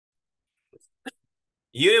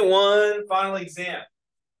Unit 1, final exam.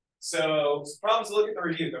 So, some problems to look at the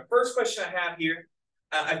review. The first question I have here,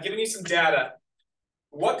 I've given you some data.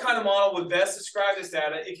 What kind of model would best describe this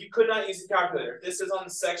data if you could not use a calculator? If this is on the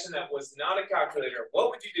section that was not a calculator, what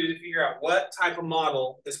would you do to figure out what type of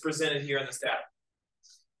model is presented here in this data?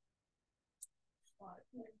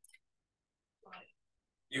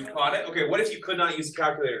 You plot it? Okay, what if you could not use a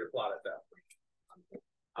calculator to plot it though?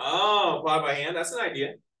 Oh, plot by hand, that's an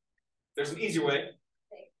idea. There's an easier way.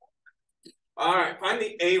 All right, find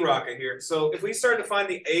the A rock here. So if we started to find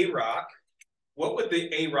the A rock, what would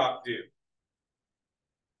the A rock do?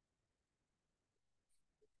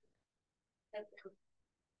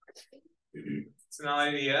 It's an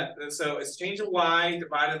idea. So it's change in y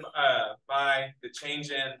divided by the change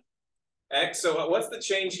in x. So what's the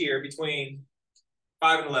change here between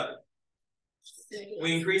 5 and 11?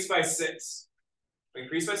 We increase by 6. We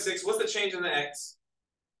increase by 6. What's the change in the x?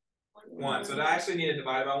 1. So do I actually need to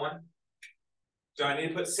divide by 1? Do I need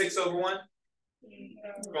to put 6 over 1?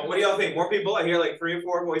 Well, what do y'all think? More people? I hear like 3 or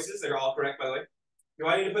 4 voices. They're all correct, by the way. Do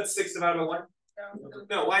I need to put 6 divided by 1?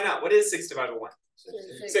 No, why not? What is 6 divided by 1?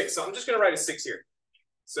 6. So I'm just going to write a 6 here.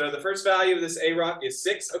 So the first value of this A rock is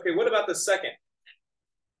 6. Okay, what about the second?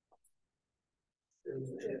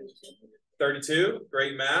 32.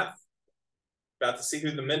 Great math. About to see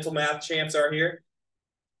who the mental math champs are here.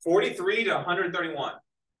 43 to 131.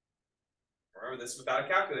 Remember, this is without a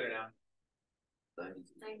calculator now.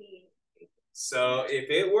 90. So if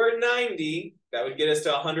it were 90, that would get us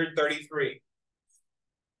to 133.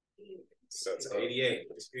 So it's 88,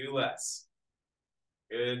 2 less.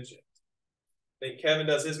 Good job. I think Kevin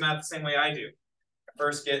does his math the same way I do. I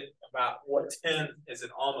first get about what 10 is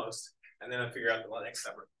it almost, and then I figure out the next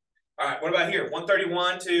number. All right, what about here?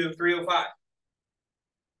 131 to 305.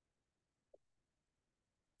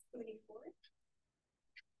 24.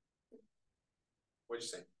 What'd you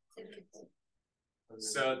say? 74.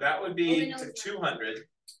 So that would be to 200.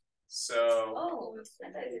 So,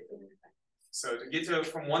 so to get to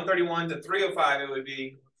from 131 to 305, it would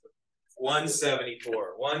be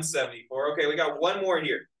 174. 174. Okay, we got one more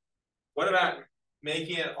here. What about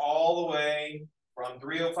making it all the way from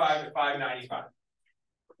 305 to 595?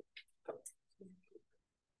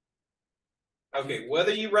 Okay,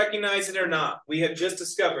 whether you recognize it or not, we have just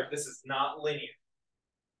discovered this is not linear.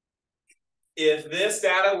 If this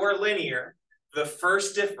data were linear, the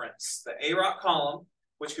first difference, the A rock column,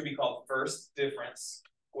 which could be called first difference,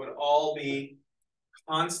 would all be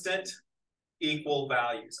constant equal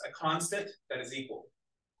values. A constant that is equal,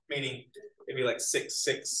 meaning it'd be like 6,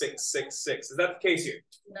 6, 6, 6, 6. Is that the case here?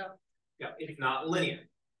 No. No, it's not linear.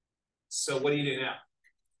 So what do you do now?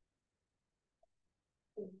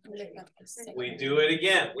 We do it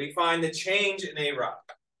again. We find the change in A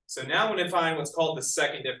rock. So now I'm going to find what's called the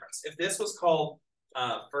second difference. If this was called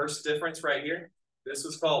first difference right here, this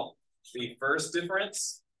was called the first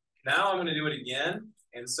difference. Now I'm going to do it again.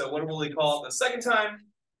 And so what will we call it the second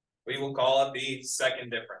time? We will call it the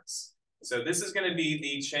second difference. So this is going to be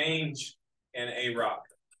the change in A rock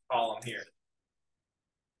column here.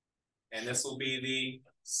 And this will be the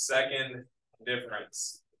second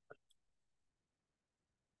difference.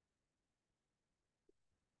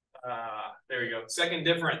 There we go. Second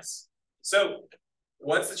difference. So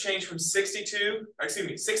what's the change from 16 to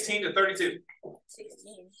 32?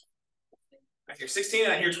 16. I hear 16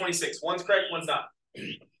 and I hear 26. One's correct, one's not.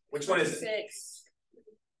 Which one is it? 6.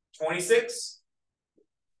 26?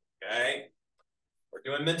 Okay. We're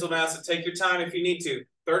doing mental math, so take your time if you need to.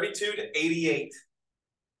 32 to 88.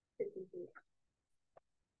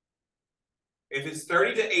 If it's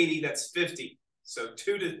 30 to 80, that's 50. So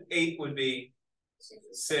 2 to 8 would be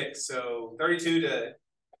 6. So 32 to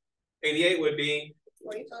 88 would be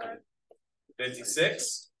 45.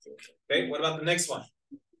 56. Okay, what about the next one?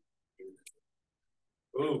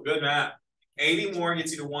 Ooh, good math. 80 more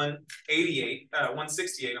gets you to 168,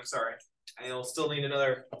 I'm sorry. And you'll still need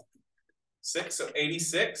another 6, so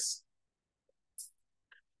 86.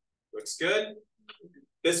 Looks good.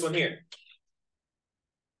 This one here.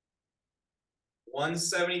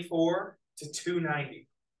 174 to 290.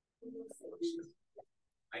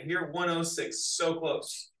 I hear 106, so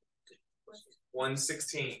close.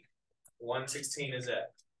 116. 116 is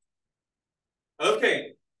it.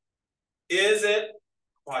 Okay. Is it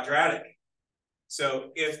quadratic?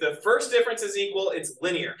 So if the first difference is equal, it's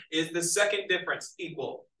linear. Is the second difference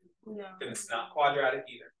equal? No. Then it's not quadratic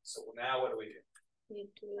either. So now what do?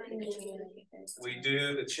 We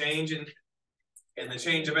do the change in the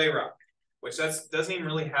change of A rock, which doesn't even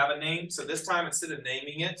really have a name. So this time, instead of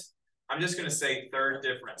naming it, I'm just going to say third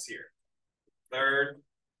difference here. Third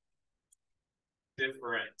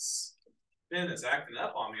difference. pen is acting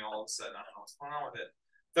up on me all of a sudden. I don't know what's going on with it.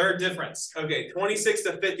 Third difference. Okay, 26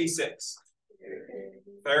 to 56.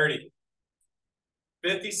 30.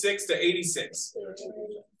 56 to 86.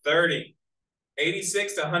 30.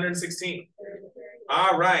 86 to 116.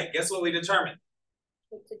 All right, guess what we determined?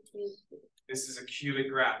 This is a cubic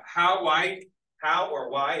graph. How or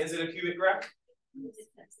why is it a cubic graph?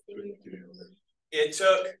 It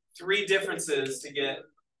took 3 differences to get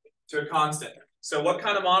to a constant. So what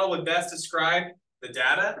kind of model would best describe the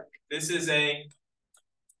data? This is a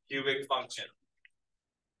cubic function.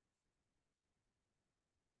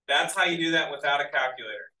 That's how you do that without a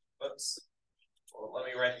calculator. Oops. Well, let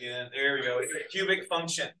me write it in. There we go. It's a cubic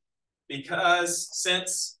function. Because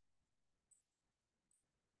since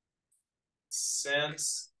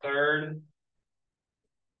third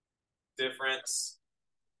difference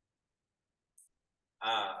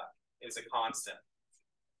is a constant.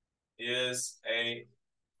 Is a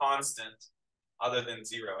constant other than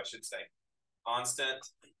 0, I should say. Constant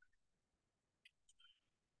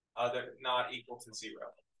other not equal to 0.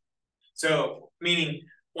 So, meaning,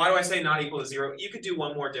 why do I say not equal to 0? You could do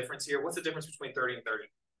one more difference here. What's the difference between 30 and 30?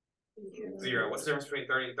 0. What's the difference between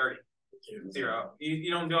 30 and 30? 0. You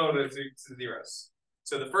don't go to zeros.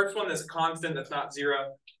 So the first one that's a constant that's not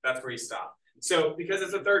 0, that's where you stop. So because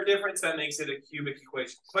it's a third difference, that makes it a cubic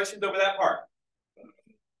equation. Questions over that part?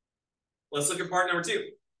 Let's look at part number 2.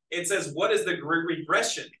 It says, what is the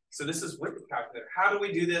regression? So this is with the calculator. How do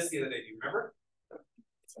we do this the other day? Do you remember?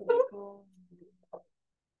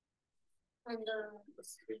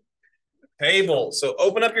 Table. So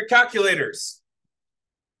open up your calculators.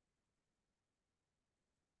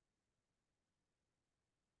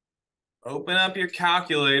 Open up your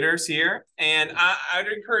calculators here. And I'd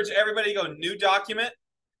encourage everybody to go new document.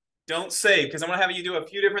 Don't save, because I'm going to have you do a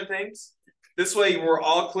few different things. This way we're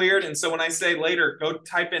all cleared. And so when I say later, go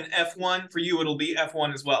type in F1. For you, it'll be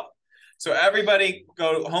F1 as well. So everybody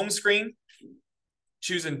go home screen,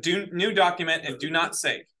 choose a new document, and do not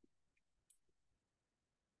save.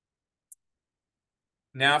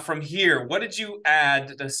 Now from here, what did you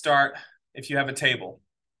add to start if you have a table?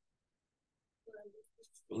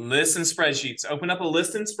 Lists and spreadsheets. Open up a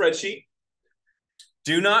list and spreadsheet.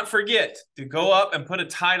 Do not forget to go up and put a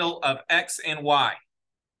title of X and Y.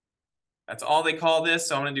 That's all they call this,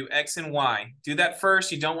 so I'm going to do X and Y. Do that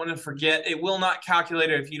first. You don't want to forget. It will not calculate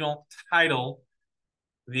it if you don't title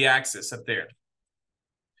the axis up there.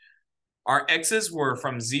 Our X's were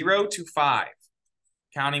from 0 to 5,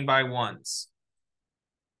 counting by ones.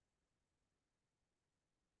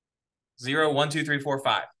 0, 1, 2, 3, 4,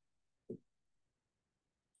 5.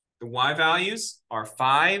 The Y values are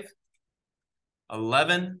 5,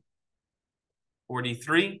 11,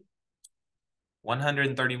 43,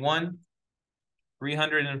 131,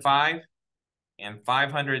 305, and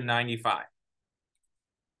 595.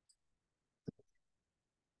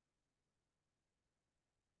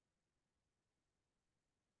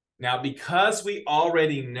 Now, because we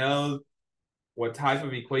already know what type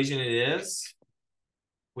of equation it is,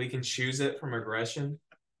 we can choose it from regression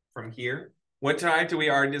from here. What type do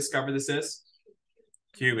we already discover this is?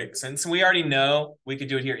 Cubic. Since we already know, we could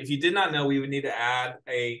do it here. If you did not know, we would need to add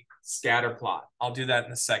a scatter plot. I'll do that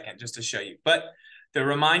in a second just to show you. But to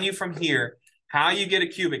remind you from here, how you get a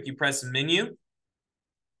cubic, you press menu. Am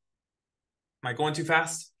I going too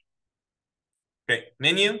fast? Okay,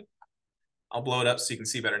 menu. I'll blow it up so you can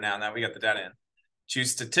see better now. Now we got the data in.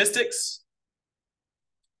 Choose statistics,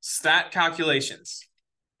 stat calculations.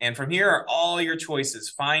 And from here are all your choices.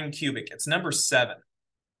 Find cubic. It's number 7.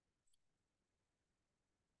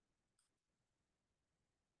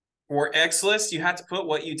 For X list, you have to put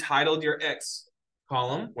what you titled your X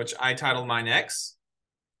column, which I titled mine X.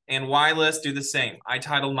 And Y list, do the same. I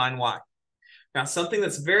titled mine Y. Now, something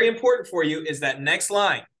that's very important for you is that next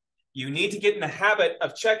line. You need to get in the habit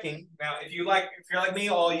of checking. Now, if you're like me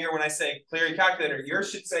all year when I say clear your calculator, yours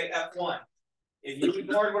should say F1. If you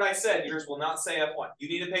ignored what I said, yours will not say F1. You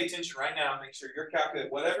need to pay attention right now. Make sure your calculator,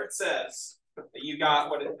 whatever it says, that you got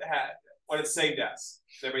what it had, what it's saved as.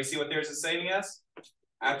 Does everybody see what theirs is saving as?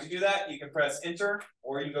 After you do that, you can press Enter,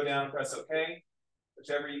 or you go down and press OK,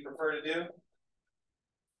 whichever you prefer to do.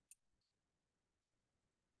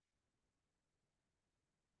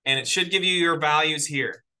 And it should give you your values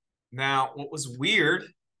here. Now, what was weird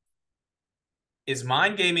is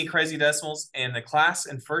mine gave me crazy decimals, and the class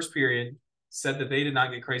in first period said that they did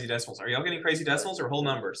not get crazy decimals. Are y'all getting crazy decimals or whole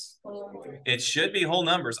numbers? It should be whole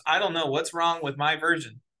numbers. I don't know what's wrong with my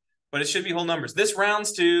version, but it should be whole numbers. This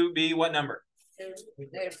rounds to be what number?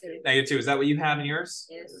 -2. Is that what you have in yours?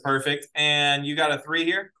 Yes. Perfect. And you got a 3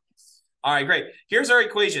 here? All right, great. Here's our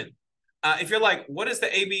equation. If you're like, what is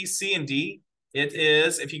the A, B, C, and D? It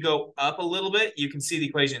is, if you go up a little bit, you can see the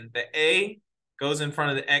equation. The A goes in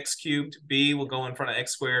front of the x cubed, B will go in front of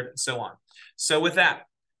x squared, and so on. So with that,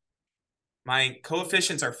 my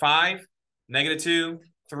coefficients are 5, -2,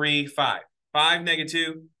 3, 5. 5,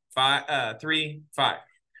 -2, 5, 3, 5.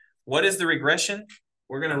 What is the regression?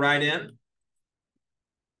 We're going to write in.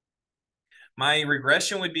 My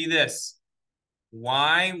regression would be this.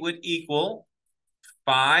 Y would equal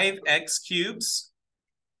 5x cubes.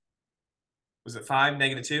 Was it 5,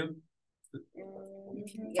 -2?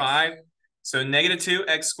 5. So -2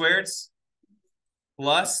 x squareds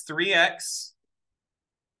plus 3x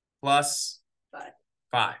plus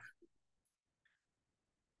 5.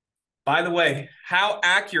 By the way, how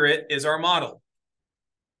accurate is our model?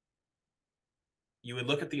 You would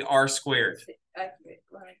look at the r squared.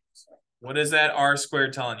 What is that r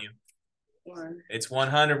squared telling you? 1. It's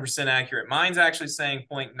 100% accurate. Mine's actually saying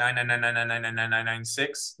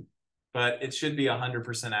 0.999999996, but it should be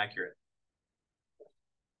 100% accurate.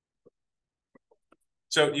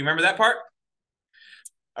 So do you remember that part?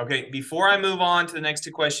 Okay, before I move on to the next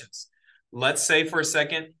two questions, let's say for a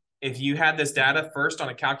second, if you had this data first on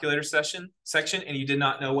a calculator section and you did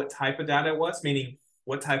not know what type of data it was, meaning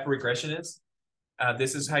what type of regression is,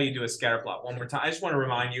 this is how you do a scatter plot. One more time, I just want to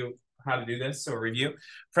remind you how to do this, so a review.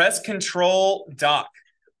 Press Control Dock.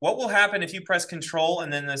 What will happen if you press Control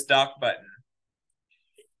and then this Dock button?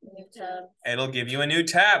 New tab. It'll give you a new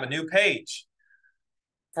tab, a new page.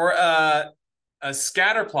 For a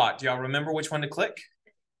scatter plot, do y'all remember which one to click?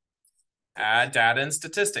 Add data and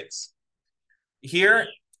statistics. Here,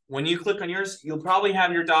 when you click on yours, you'll probably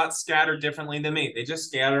have your dots scattered differently than me. They just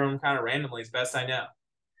scatter them kind of randomly, as best I know.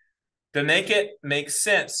 To make it make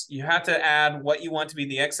sense, you have to add what you want to be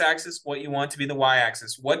the x-axis, what you want to be the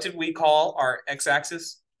y-axis. What did we call our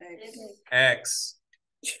x-axis? X.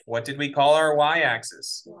 What did we call our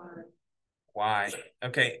y-axis? Y.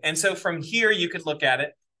 Okay, and so from here, you could look at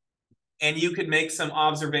it, and you could make some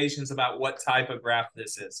observations about what type of graph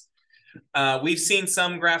this is. We've seen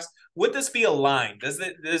some graphs. Would this be a line? Does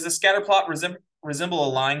the scatter plot resemble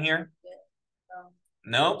a line here?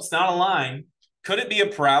 No, it's not a line. Could it be a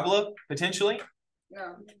parabola, potentially?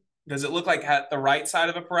 No. Does it look like the right side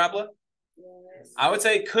of a parabola? Yes. I would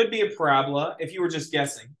say it could be a parabola if you were just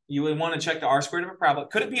guessing. You would want to check the r squared of a parabola.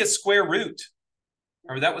 Could it be a square root?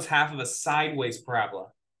 Remember, that was half of a sideways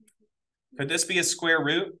parabola. Could this be a square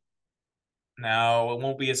root? No, it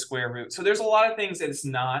won't be a square root. So there's a lot of things that it's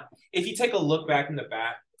not. If you take a look back in the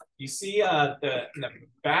back, you see in the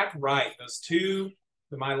back right,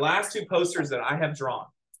 my last two posters that I have drawn.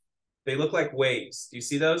 They look like waves. Do you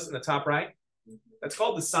see those in the top right? That's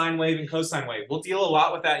called the sine wave and cosine wave. We'll deal a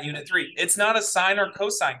lot with that in Unit 3. It's not a sine or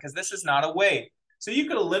cosine because this is not a wave. So you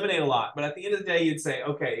could eliminate a lot, but at the end of the day, you'd say,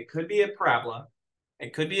 okay, it could be a parabola,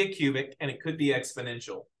 it could be a cubic, and it could be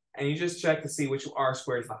exponential. And you just check to see which r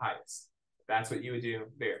squared is the highest. That's what you would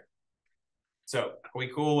do there. So are we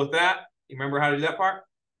cool with that? You remember how to do that part?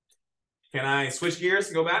 Can I switch gears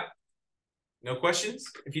and go back? No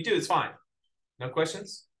questions? If you do, it's fine. No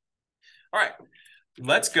questions? All right,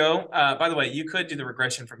 let's go. By the way, you could do the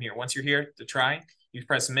regression from here. Once you're here to try, you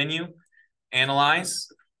press Menu, Analyze.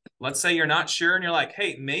 Let's say you're not sure and you're like,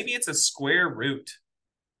 hey, maybe it's a square root.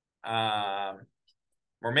 Or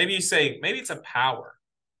maybe you say, maybe it's a power.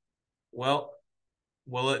 Well,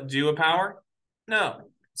 will it do a power? No,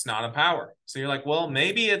 it's not a power. So you're like, well,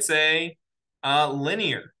 maybe it's a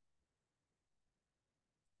linear.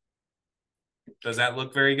 Does that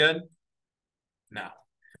look very good? No.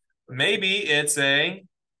 Maybe it's a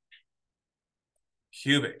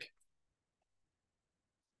cubic.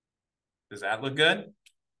 Does that look good?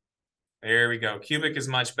 There we go. Cubic is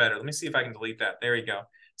much better. Let me see if I can delete that. There we go.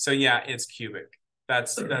 So yeah, it's cubic.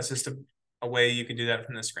 That's just a way you can do that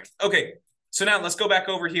from the screen. Okay, so now let's go back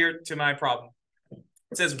over here to my problem.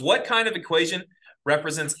 It says, what kind of equation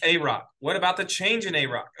represents a rock? What about the change in a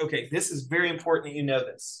rock? Okay, this is very important that you know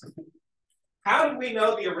this. How did we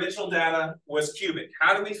know the original data was cubic?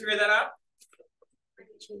 How did we figure that out?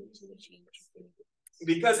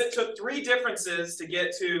 Because it took 3 differences to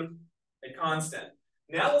get to a constant.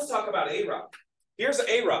 Now let's talk about a rock. Here's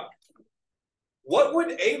a rock. What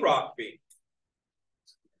would a rock be?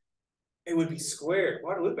 It would be squared.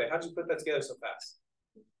 Guadalupe, how'd you put that together so fast?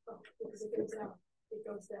 Because it goes down. It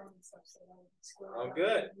goes down and stuff. So oh,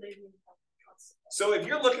 good. So if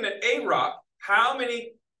you're looking at a rock, how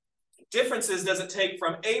many differences does it take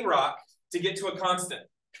from a rock to get to a constant?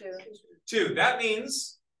 2. 2. That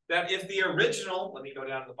means that if the original, let me go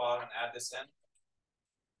down to the bottom and add this in.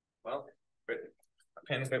 Well, my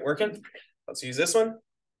pen is not working. Let's use this one.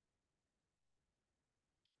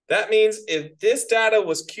 That means if this data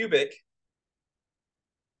was cubic,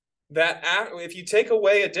 that if you take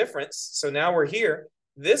away a difference, so now we're here,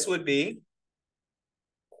 this would be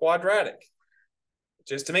quadratic.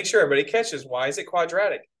 Just to make sure everybody catches, why is it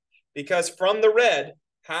quadratic? Because from the red,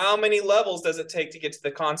 how many levels does it take to get to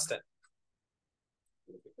the constant?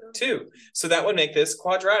 2. So that would make this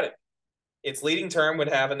quadratic. Its leading term would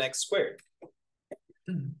have an x squared.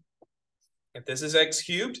 If this is x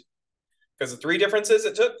cubed, because the 3 differences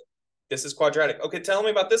it took, this is quadratic. Okay, tell me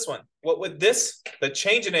about this one. What would this, the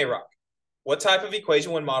change in AROC, what type of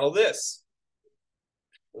equation would model this?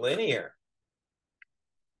 Linear.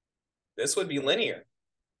 This would be linear.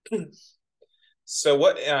 So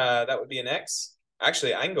what, that would be an x.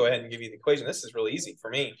 Actually, I can go ahead and give you the equation. This is really easy for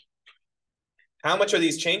me. How much are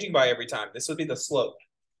these changing by every time? This would be the slope.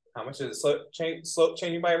 How much is the slope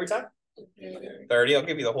changing by every time? 30. I'll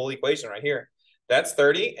give you the whole equation right here. That's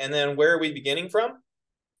 30. And then where are we beginning from?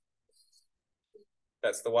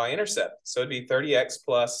 That's the y-intercept. So it'd be 30x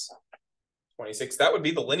plus 26. That would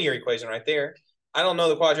be the linear equation right there. I don't know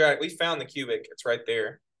the quadratic. We found the cubic. It's right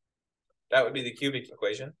there. That would be the cubic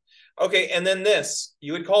equation. Okay, and then this.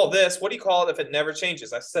 You would call this, what do you call it if it never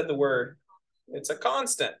changes? I said the word. It's a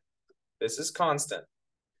constant. This is constant.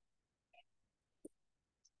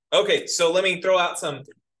 Okay, so let me throw out some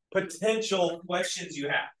potential questions you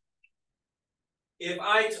have. If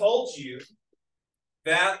I told you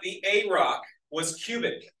that the AROC was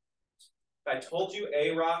cubic, if I told you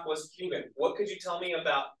AROC was cubic, what could you tell me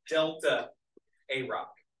about delta AROC?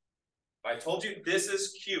 If I told you this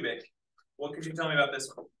is cubic, what could you tell me about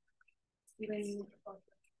this one?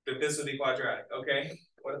 That this would be quadratic, okay?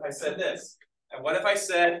 What if I said this? And what if I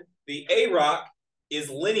said the AROC is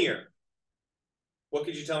linear? What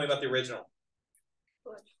could you tell me about the original?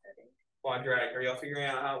 Quadratic. Are y'all figuring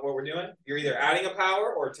out what we're doing? You're either adding a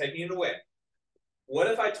power or taking it away. What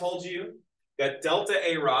if I told you that delta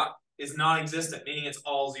AROC is non-existent, meaning it's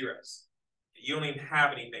all zeros? You don't even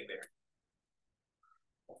have anything there.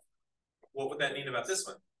 What would that mean about this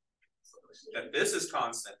one? That this is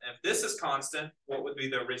constant. And if this is constant, what would be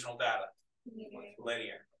the original data?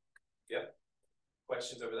 Linear. Yep.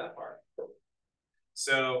 Questions over that part?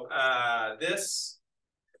 So this,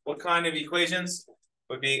 what kind of equations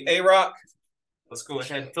would be AROC? Let's go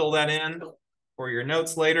ahead and fill that in for your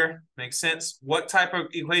notes later. Makes sense. What type of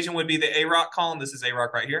equation would be the AROC column? This is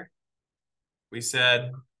AROC right here. We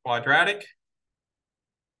said quadratic.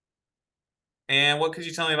 And what could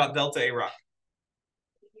you tell me about delta AROC?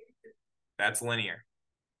 That's linear.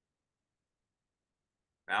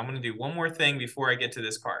 Now I'm going to do one more thing before I get to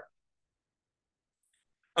this part.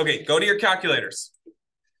 Okay, go to your calculators.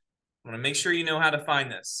 I want to make sure you know how to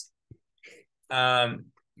find this.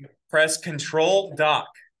 Press Control Doc.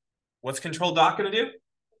 What's Control Doc going to do?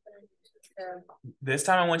 This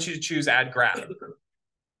time I want you to choose Add Graph.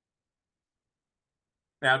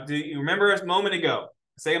 Now, do you remember a moment ago?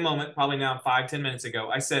 Say a moment, probably now 5-10 minutes ago,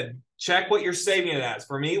 I said, check what you're saving it as.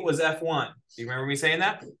 For me, it was F1. Do you remember me saying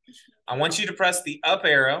that? I want you to press the up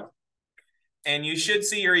arrow, and you should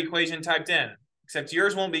see your equation typed in, except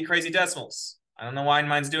yours won't be crazy decimals. I don't know why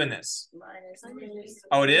mine's doing this.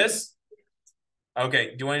 Oh, it is?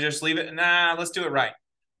 Okay, do you want to just leave it? Nah, let's do it right.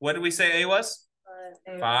 What did we say A was?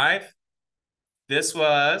 5. This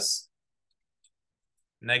was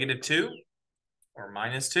 -2 or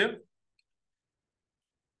 -2.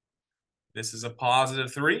 This is a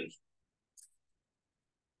 +3.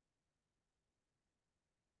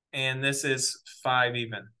 And this is 5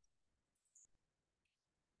 even.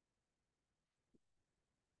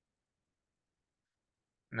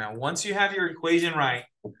 Now, once you have your equation right,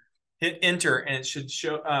 hit enter and it should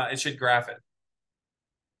show, it should graph it.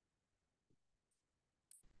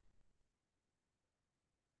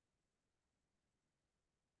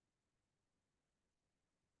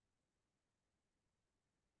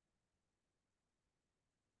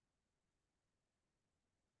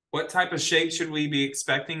 What type of shape should we be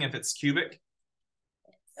expecting if it's cubic?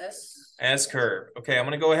 S curve. Okay, I'm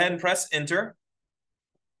going to go ahead and press enter.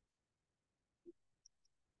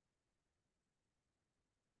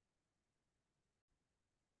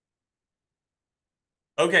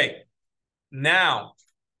 Okay, now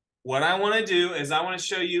what I want to do is I want to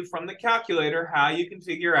show you from the calculator how you can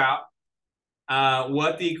figure out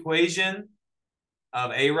what the equation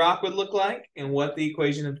of AROC would look like and what the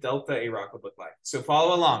equation of delta AROC would look like. So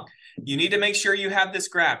follow along. You need to make sure you have this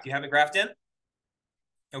graphed. You have it graphed in?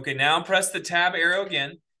 Okay, now press the tab arrow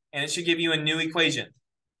again, and it should give you a new equation.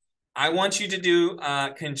 I want you to do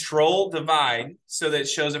control divide so that it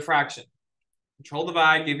shows a fraction. Control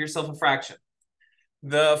divide, give yourself a fraction.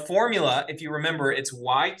 The formula, if you remember, it's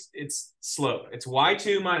slope. It's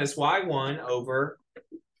y2 minus y1 over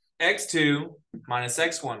x2 minus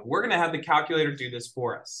x1. We're going to have the calculator do this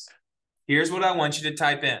for us. Here's what I want you to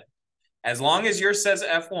type in. As long as yours says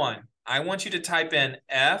F1, I want you to type in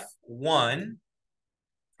F1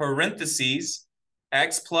 parentheses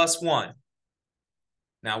x plus 1.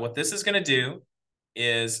 Now, what this is going to do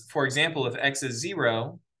is, for example, if x is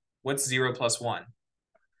 0, what's 0 plus 1?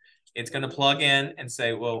 It's going to plug in and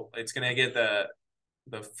say, well, it's going to get the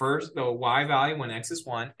y value when x is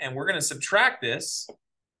 1, and we're going to subtract this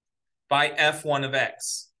by F1 of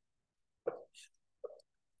x.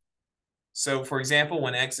 So, for example,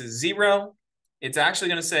 when x is 0, it's actually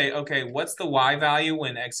going to say, okay, what's the y value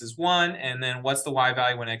when x is 1, and then what's the y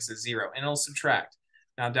value when x is 0, and it'll subtract.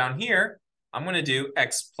 Now, down here, I'm going to do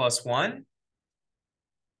x plus 1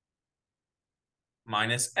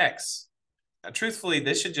 minus x. Now, truthfully,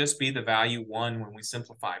 this should just be the value 1 when we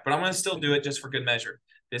simplify, but I'm going to still do it just for good measure.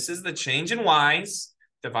 This is the change in y's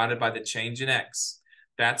divided by the change in x.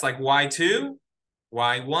 That's like y2,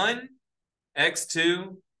 y1,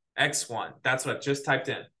 x2, x1. That's what I just typed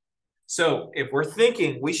in. So if we're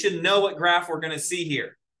thinking, we should know what graph we're going to see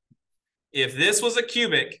here. If this was a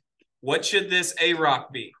cubic, what should this A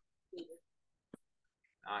rock be?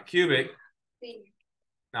 Not cubic,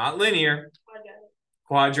 not linear,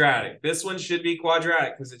 quadratic. This one should be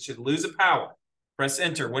quadratic because it should lose a power. Press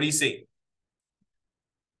enter. What do you see?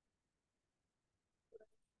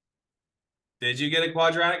 Did you get a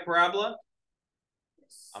quadratic parabola?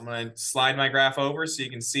 I'm going to slide my graph over so you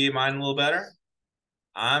can see mine a little better.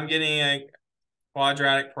 I'm getting a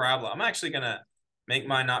quadratic parabola. I'm actually going to make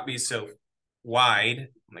mine not be so wide.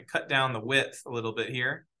 I'm going to cut down the width a little bit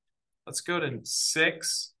here. Let's go to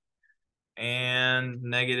 6 and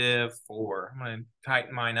 -4. I'm going to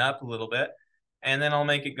tighten mine up a little bit, and then I'll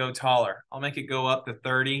make it go taller. I'll make it go up to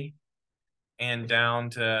 30 and down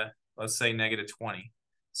to, let's say, -20.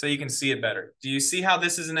 So you can see it better. Do you see how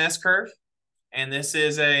this is an S-curve and this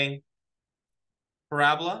is a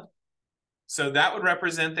parabola? So that would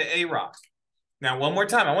represent the A rock. Now, one more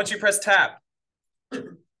time, I want you to press tab.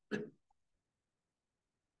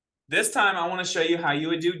 This time, I want to show you how you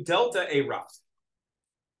would do delta A rock.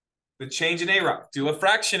 The change in A rock. Do a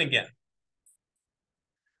fraction again.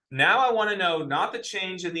 Now I want to know not the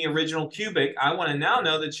change in the original cubic. I want to now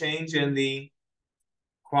know the change in the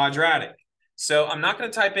quadratic. So I'm not going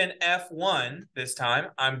to type in F1 this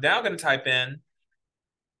time. I'm now going to type in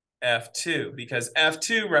F2 because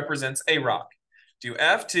F2 represents A rock. Do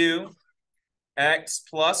F2 x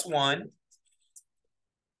plus 1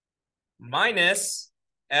 minus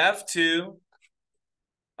F2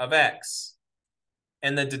 of x.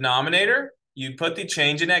 In the denominator, you put the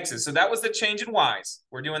change in x's. So that was the change in y's.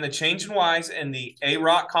 We're doing the change in y's in the A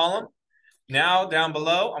rock column. Now down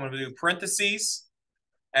below, I'm going to do parentheses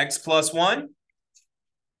x plus 1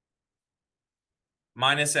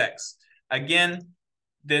 minus x. Again,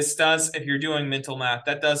 this does, if you're doing mental math,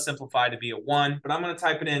 that does simplify to be a 1, but I'm going to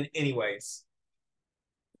type it in anyways.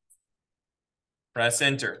 Press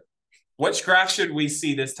enter. Which graph should we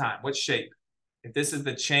see this time? Which shape? If this is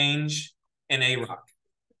the change in A rock,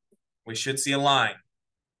 we should see a line.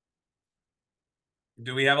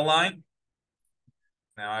 Do we have a line?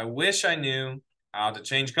 Now, I wish I knew how to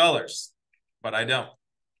change colors, but I don't.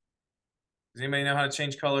 Does anybody know how to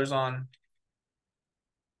change colors on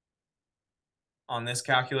this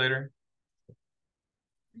calculator?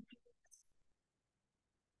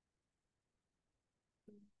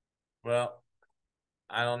 Well,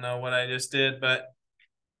 I don't know what I just did, but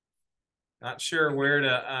not sure where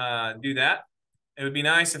to do that. It would be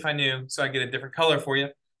nice if I knew so I get a different color for you,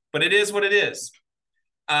 but it is what it is.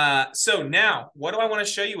 So now, what do I want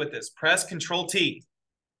to show you with this? Press Control-T.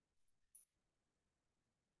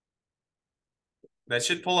 That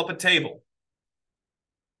should pull up a table.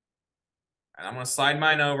 And I'm going to slide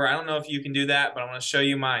mine over. I don't know if you can do that, but I'm going to show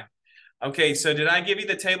you mine. Okay, so did I give you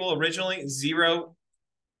the table originally? 0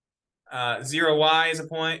 y is a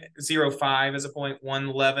point, 0, 5 is a point, 1,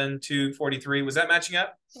 11, 2, 43. Was that matching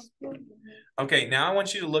up? Okay, now I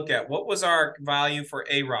want you to look at what was our value for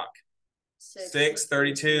A rock? 6,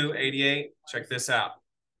 32, 88. Check this out.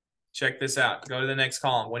 Check this out. Go to the next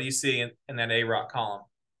column. What do you see in that A rock column?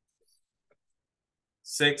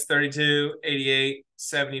 6, 32, 88,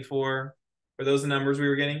 74. Were those the numbers we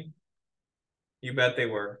were getting? You bet they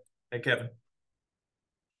were. Hey, Kevin.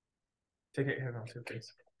 Take it here,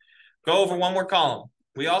 please. Go over one more column.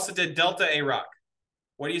 We also did delta A rock.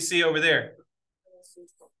 What do you see over there?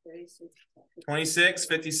 26,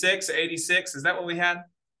 56, 86. Is that what we had?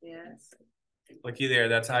 Yes. Looky there.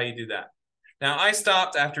 That's how you do that. Now I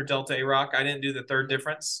stopped after delta A rock. I didn't do the third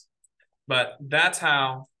difference, but that's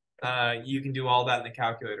how you can do all that in the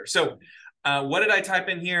calculator. So what did I type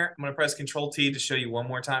in here? I'm going to press Control T to show you one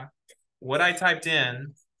more time. What I typed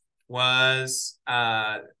in was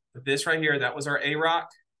this right here. That was our A rock,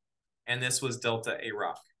 and this was delta A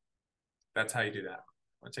rock. That's how you do that.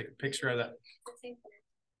 I'm going to take a picture of that.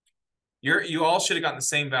 You all should have gotten the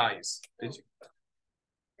same values. Did you?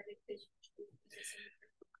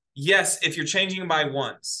 Yes, if you're changing by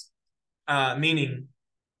ones, meaning,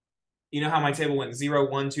 you know how my table went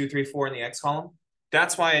 0, 1, 2, 3, 4 in the X column?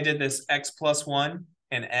 That's why I did this X plus 1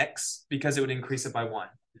 and X, because it would increase it by 1.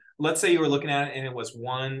 Let's say you were looking at it and it was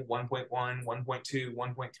 1, 1.1, 1.2,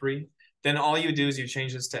 1.3. Then all you do is you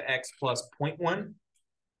change this to X plus 0.1.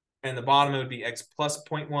 And the bottom it would be X plus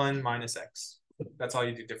 0.1 minus X. That's all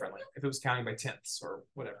you do differently. If it was counting by tenths or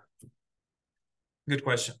whatever. Good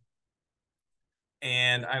question.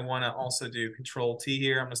 And I want to also do Control T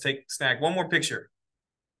here. I'm going to snag one more picture.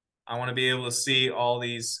 I want to be able to see all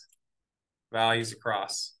these values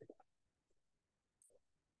across.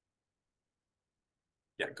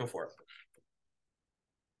 Yeah, go for it.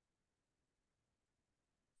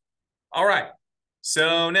 All right.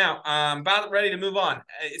 So now I'm about ready to move on.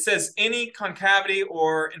 It says any concavity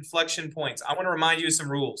or inflection points. I want to remind you of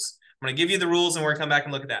some rules. I'm going to give you the rules and we're going to come back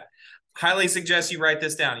and look at that. Highly suggest you write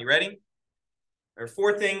this down. You ready? There are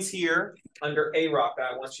 4 things here under A rock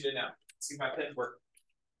that I want you to know. Let's see if my pen works.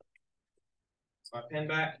 Is my pen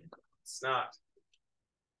back? It's not.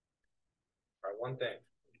 Try one thing.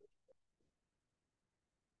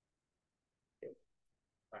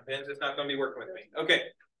 My pen's just not going to be working with me. Okay.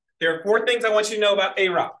 There are 4 things I want you to know about A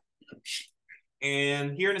rock.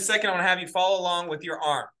 And here in a second, I'm going to have you follow along with your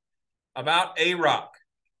arm about A rock,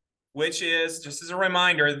 which is, just as a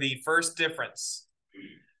reminder, the first difference.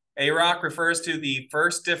 A rock refers to the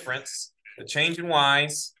first difference, the change in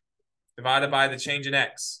Y's divided by the change in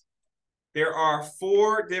X. There are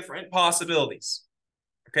 4 different possibilities.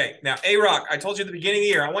 Okay, now A rock, I told you at the beginning of the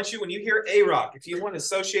year, I want you, when you hear A rock, if you want to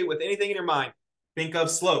associate with anything in your mind, think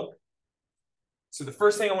of slope. So the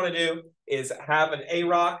first thing I want to do is have an A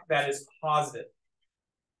rock that is positive.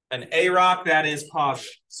 An A rock that is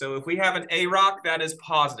positive. So if we have an A rock that is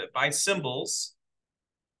positive by symbols,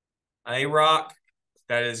 A rock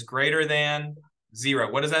that is greater than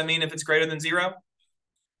 0. What does that mean if it's greater than 0?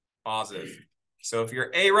 Positive. So if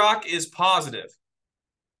your A rock is positive,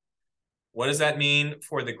 what does that mean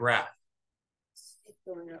for the graph?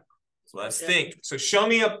 So let's think. So show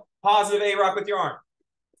me a positive A rock with your arm.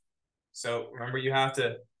 So remember, you have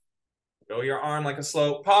to go your arm like a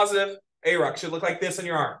slope. Positive A rock should look like this on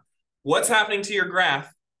your arm. What's happening to your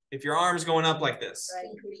graph if your arm's going up like this?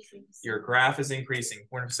 Your graph is increasing.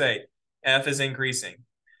 We're going to say F is increasing.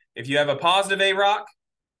 If you have a positive A rock,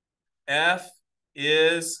 F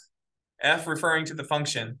referring to the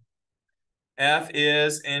function. F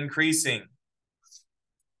is increasing.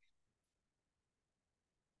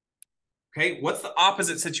 Okay, what's the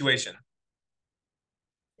opposite situation?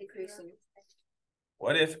 Decreasing.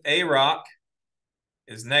 What if A rock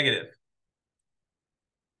is negative?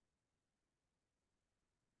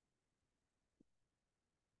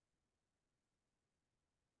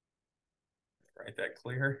 Write that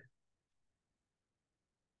clear.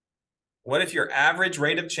 What if your average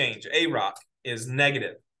rate of change, A rock, is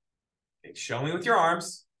negative? Okay, show me with your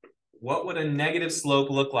arms. What would a negative slope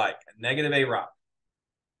look like? A negative A rock.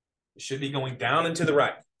 It should be going down and to the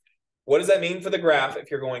right. What does that mean for the graph if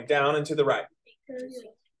you're going down and to the right?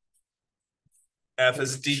 F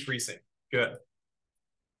is decreasing. Good.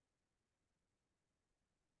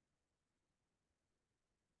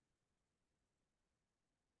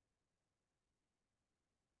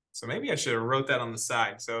 So maybe I should have wrote that on the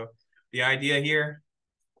side. So the idea here,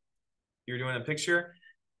 you're doing a picture.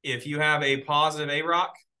 If you have a positive A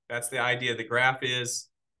rock, that's the idea. The graph is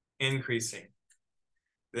increasing.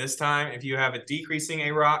 This time, if you have a decreasing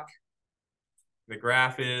A rock, the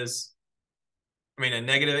graph is, a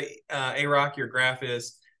negative A rock, your graph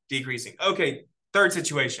is decreasing. Okay, third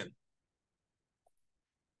situation.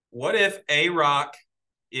 What if A rock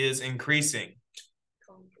is increasing?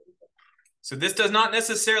 So this does not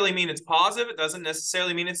necessarily mean it's positive. It doesn't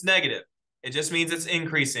necessarily mean it's negative. It just means it's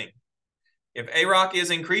increasing. If A rock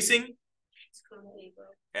is increasing,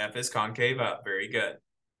 F is concave up. Very good.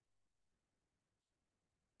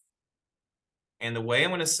 And the way I'm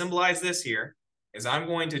going to symbolize this here is I'm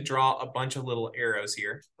going to draw a bunch of little arrows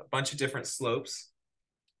here, a bunch of different slopes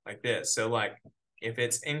like this. So like if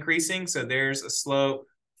it's increasing, so there's a slope,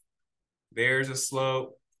 there's a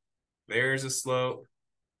slope, there's a slope,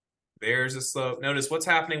 there's a slope. Notice what's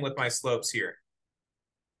happening with my slopes here.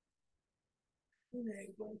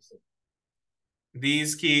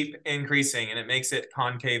 These keep increasing and it makes it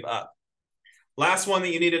concave up. Last one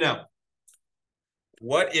that you need to know.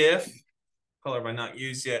 What if, color have I not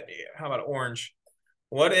used yet? How about orange?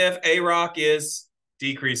 What if A rock is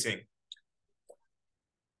decreasing?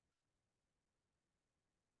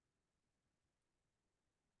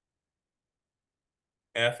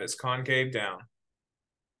 F is concave down.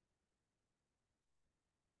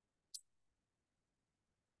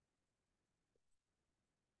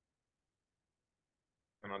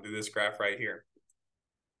 And I'll do this graph right here.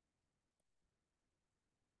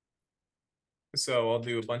 So I'll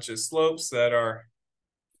do a bunch of slopes that are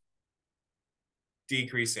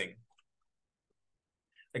decreasing.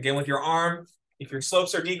 Again, with your arm, if your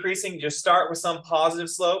slopes are decreasing, just start with some positive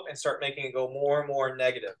slope and start making it go more and more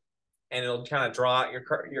negative. And it'll kind of draw out your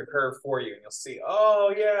curve for you. And you'll see,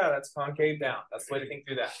 oh yeah, that's concave down. That's the way to think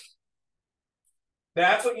through that.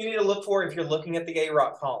 That's what you need to look for if you're looking at the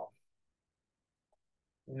A-rock column.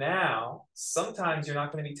 Now, sometimes you're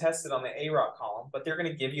not going to be tested on the A-rock column, but they're going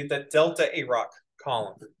to give you the delta A-rock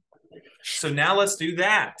column. So now let's do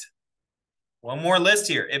that. One more list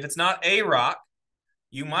here. If it's not A-rock,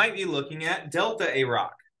 you might be looking at delta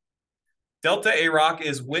A-rock. Delta A-rock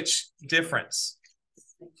is which difference?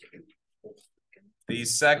 The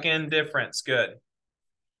second difference. Good.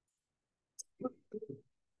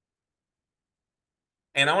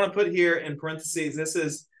 And I want to put here in parentheses, this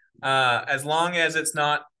is as long as it's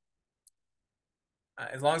not,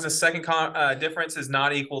 as long as the second difference is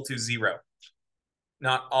not equal to 0.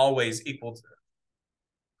 Not always equal to.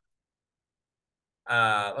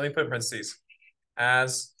 Let me put in parentheses.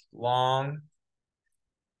 As long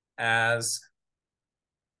as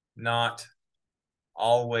not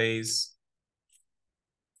always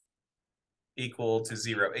equal to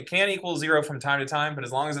 0. It can equal 0 from time to time, but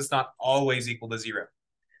as long as it's not always equal to 0.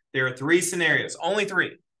 There are 3 scenarios, only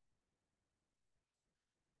 3.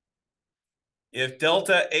 If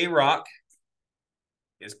delta A-rock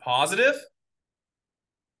is positive,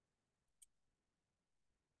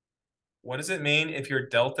 what does it mean if your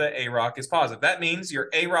delta A-rock is positive? That means your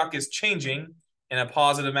A-rock is changing in a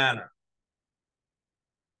positive manner.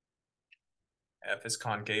 F is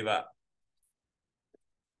concave up.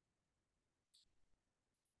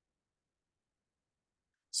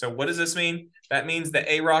 So what does this mean? That means the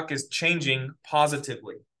A-rock is changing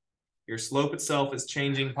positively. Your slope itself is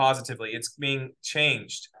changing positively. It's being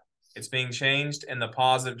changed. It's being changed in the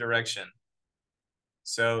positive direction.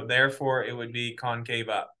 So therefore, it would be concave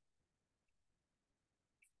up.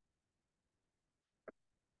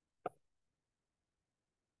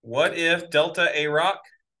 What if delta A-rock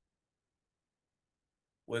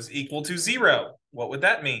was equal to 0? What would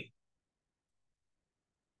that mean?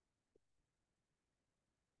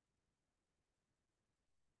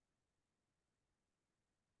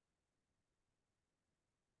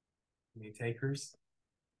 Any takers?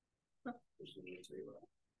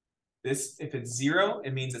 This, if it's 0,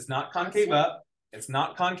 it means it's not concave up. It's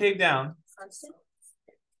not concave down. Constant?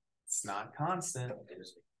 It's not constant.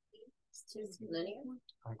 It's linear?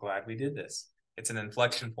 I'm glad we did this. It's an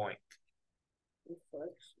inflection point.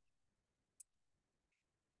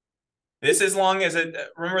 This, as long as it,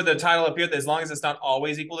 remember the title up here, as long as it's not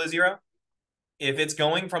always equal to 0. If it's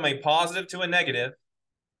going from a positive to a negative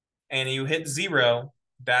and you hit 0,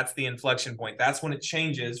 that's the inflection point. That's when it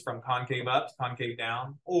changes from concave up to concave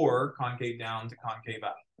down or concave down to concave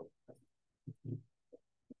up.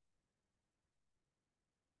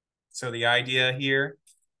 So the idea here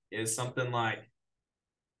is something like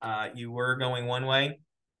you were going one way.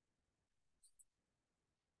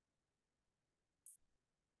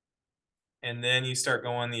 And then you start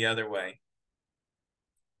going the other way.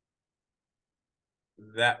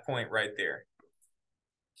 That point right there.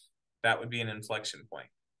 That would be an inflection point.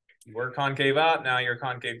 You were concave up, now you're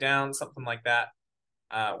concave down, something like that.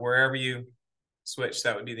 Wherever you switch,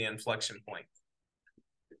 that would be the inflection point.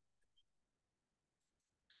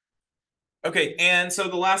 Okay, and so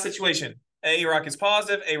the last situation. A-rock is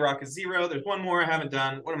positive, A-rock is 0. There's one more I haven't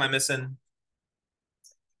done. What am I missing?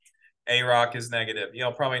 A-rock is negative.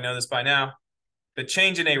 Y'all probably know this by now. The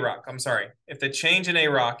change in A-rock, I'm sorry. If the change in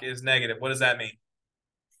A-rock is negative, what does that mean?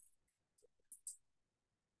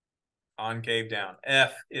 Concave down.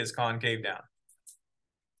 F is concave down.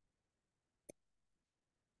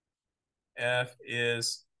 F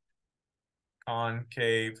is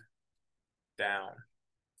concave down.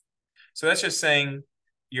 So that's just saying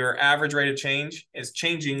your average rate of change is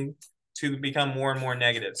changing to become more and more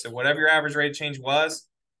negative. So whatever your average rate of change was,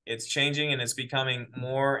 it's changing and it's becoming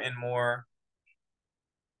more and more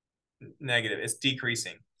negative. It's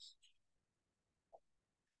decreasing.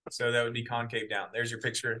 So that would be concave down. There's your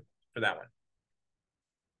picture for that one.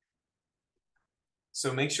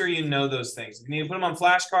 So make sure you know those things. You need to put them on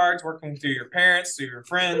flashcards, working through your parents, through your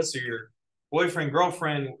friends, through your boyfriend,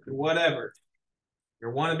 girlfriend, whatever.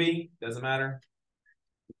 Your wannabe, doesn't matter.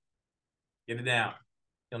 Get it down.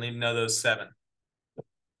 You'll need to know those 7.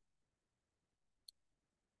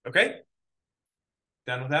 Okay?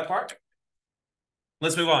 Done with that part?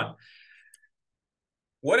 Let's move on.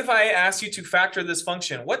 What if I asked you to factor this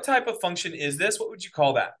function? What type of function is this? What would you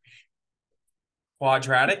call that?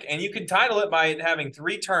 Quadratic. And you can title it by it having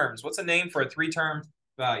 3 terms. What's a name for a 3-term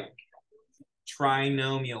value?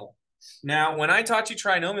 Trinomial. Now, when I taught you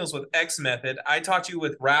trinomials with X method, I taught you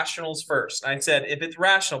with rationals first. I said, if it's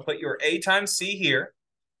rational, put your A times C here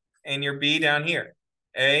and your B down here.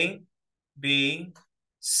 A, B,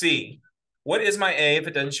 C. What is my A if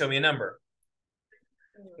it doesn't show me a number?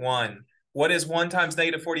 1. What is 1 times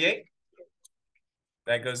negative 48?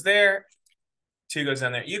 That goes there. 2 goes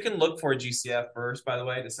down there. You can look for a GCF first, by the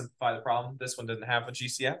way, to simplify the problem. This one doesn't have a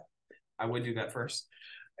GCF. I would do that first.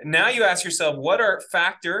 Now you ask yourself, what are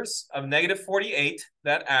factors of negative 48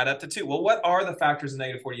 that add up to 2? Well, what are the factors of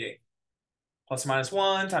negative 48? Plus or minus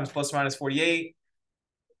 1 times plus or minus 48.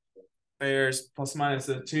 There's plus or minus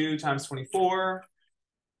 2 times 24.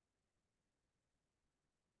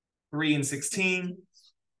 3 and 16.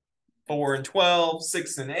 4 and 12.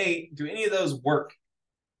 6 and 8. Do any of those work?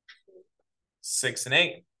 6 and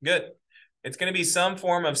 8. Good. It's going to be some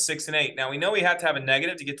form of 6 and 8. Now, we know we have to have a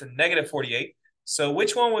negative to get to negative 48. So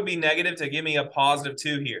which one would be negative to give me a positive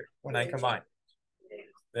 2 here when I combine?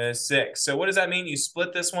 The 6. So what does that mean? You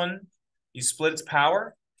split this one. You split its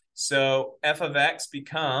power. So f of x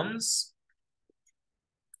becomes,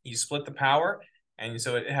 you split the power. And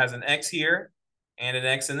so it has an x here and an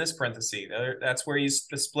x in this parenthesis. That's where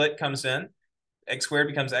the split comes in. X squared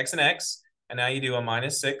becomes x and x. And now you do a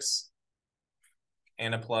minus 6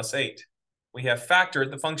 and a plus 8. We have factored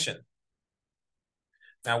the function.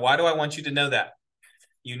 Now, why do I want you to know that?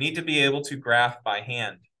 You need to be able to graph by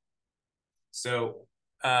hand. So,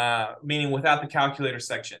 meaning without the calculator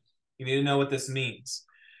section. You need to know what this means.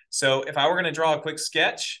 So, if I were going to draw a quick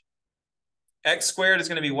sketch, x squared is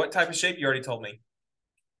going to be what type of shape? You already told me.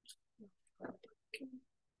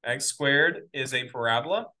 X squared is a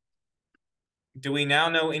parabola. Do we now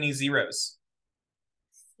know any zeros?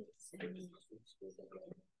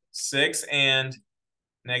 6 and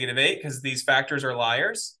negative 8, because these factors are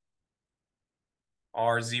liars,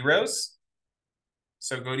 are zeros.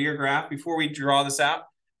 So go to your graph. Before we draw this out,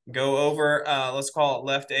 go over, let's call it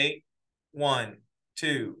left 8. 1,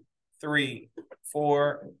 2, 3,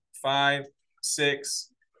 4, 5, 6,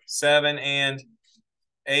 7, and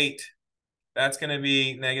 8. That's going to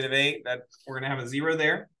be negative 8. That we're going to have a 0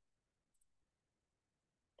 there.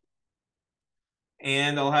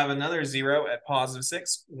 And I'll have another 0 at positive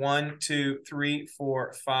 6. 1, 2, 3,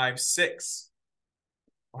 4, 5, 6.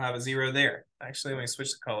 I'll have a 0 there. Actually, let me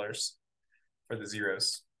switch the colors for the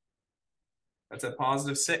zeros. That's at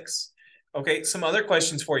positive 6. Okay, some other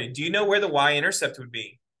questions for you. Do you know where the y-intercept would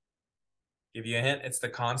be? Give you a hint. It's the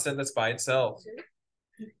constant that's by itself.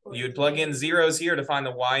 You would plug in zeros here to find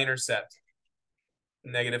the y-intercept.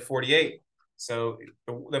 Negative 48. So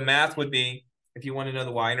the math would be, if you want to know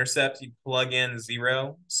the y-intercept, you plug in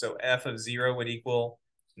 0. So f of 0 would equal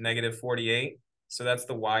negative 48. So that's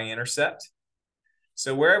the y-intercept.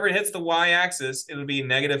 So wherever it hits the y-axis, it'll be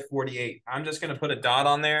negative 48. I'm just going to put a dot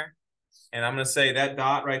on there. And I'm going to say that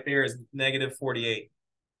dot right there is negative 48.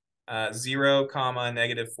 0, comma,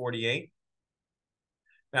 negative 48.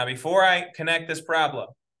 Now, before I connect this parabola,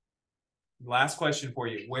 last question for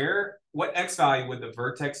you. What x value would the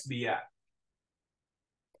vertex be at?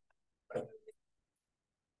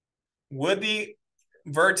 Would the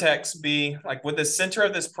vertex be, like, would the center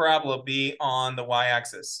of this parabola be on the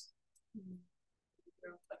y-axis?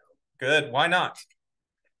 Good. Why not?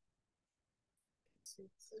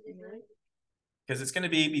 Because it's going to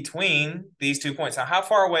be between these 2 points. Now, how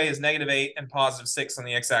far away is negative 8 and positive 6 on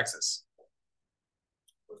the x-axis?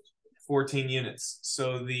 14 units.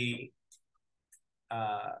 So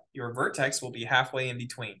your vertex will be halfway in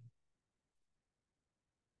between.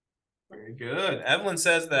 Very good. Evelyn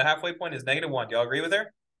says the halfway point is negative 1. Do y'all agree with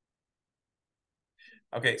her?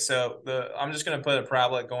 Okay, so I'm just going to put a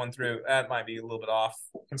parabola going through. That might be a little bit off,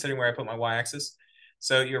 considering where I put my y-axis.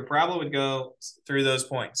 So your parabola would go through those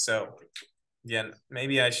points. So again,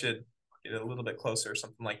 maybe I should get a little bit closer or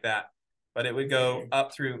something like that. But it would go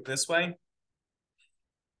up through this way.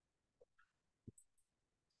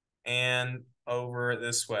 And over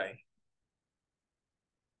this way.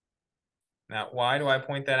 Now, why do I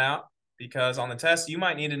point that out? Because on the test, you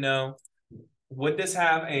might need to know would this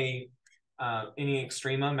have a any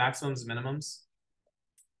extrema, maximums, minimums?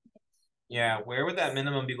 Yeah, where would that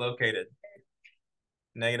minimum be located?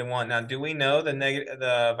 -1. Now, do we know the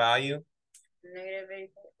value Negative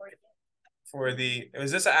 8.40. for the,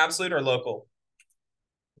 is this an absolute or local?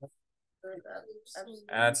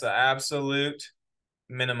 That's an absolute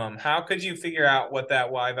minimum. How could you figure out what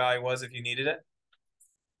that y value was if you needed it?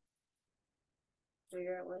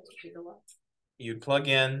 Figure out what to be the y. You'd plug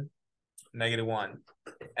in -1.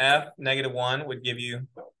 F -1 would give you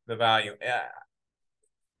the value. Yeah.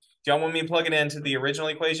 Do y'all want me to plug it into the original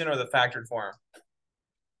equation or the factored form?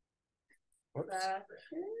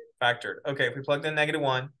 Factored. Okay, if we plugged in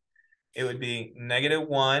 -1, it would be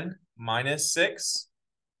 -1 minus 6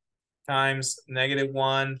 times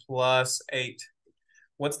 -1 plus 8.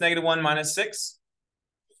 What's -1 minus 6?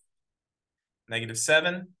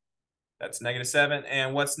 -7. That's -7.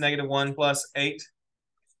 And what's -1 plus 8?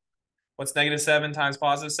 What's -7 times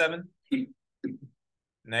 +7?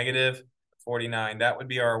 -49. That would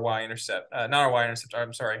be our y-intercept. Not our y-intercept,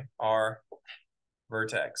 I'm sorry, our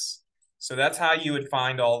vertex. So that's how you would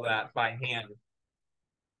find all that by hand.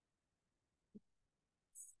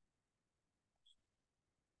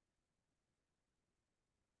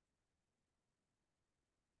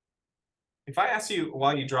 If I ask you,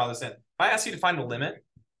 while you draw this in, if I ask you to find a limit,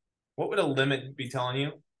 what would a limit be telling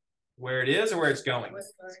you? Where it is or where it's going?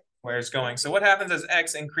 Where it's going. So what happens as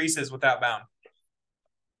x increases without bound?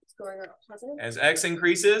 It's going up positive. As x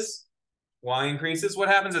increases, y increases. What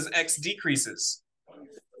happens as x decreases?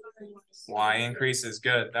 Y increases.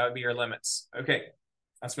 Good. That would be your limits. Okay.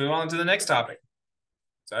 Let's move on to the next topic.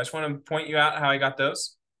 So I just want to point you out how I got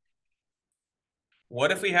those.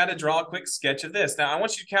 What if we had to draw a quick sketch of this? Now, I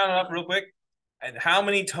want you to count it up real quick and how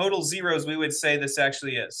many total zeros we would say this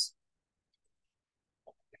actually is.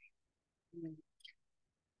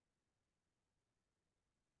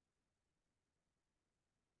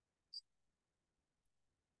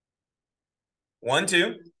 One,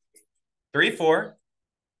 2, 3, 4,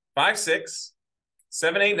 5, 6,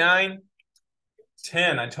 7, 8, 9,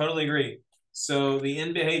 10. I totally agree. So the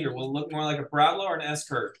end behavior will look more like a parabola or an S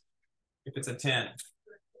curve if it's a 10.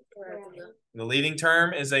 The leading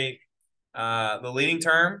term is the leading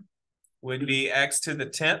term would be x to the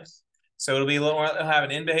 10th. So it'll be a little more, it'll have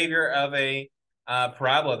an end behavior of a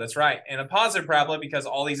parabola. That's right. And a positive parabola because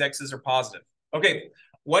all these x's are positive. Okay.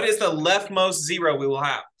 What is the leftmost zero we will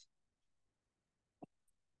have?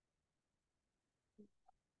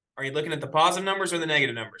 Are you looking at the positive numbers or the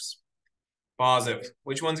negative numbers? Positive.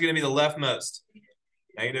 Which one's going to be the leftmost?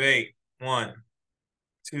 -8. 1,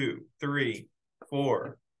 2, 3,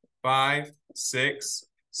 4, 5, 6,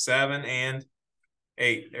 7, and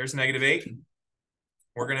 8. There's -8.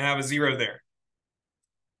 We're going to have a 0 there.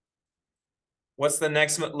 What's the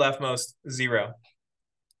next leftmost zero?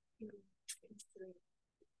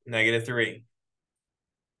 -3.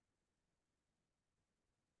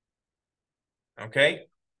 Okay.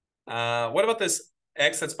 What about this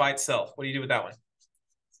x that's by itself? What do you do with that one?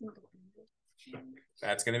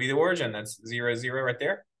 That's going to be the origin. That's 0, 0 right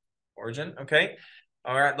there. Origin. Okay.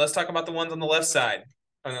 All right. Let's talk about the ones on the left side.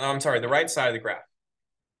 I'm sorry, the right side of the graph.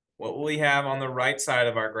 What will we have on the right side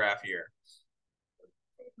of our graph here?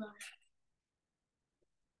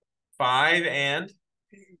 5 and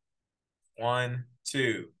 1,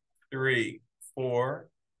 2, 3, 4,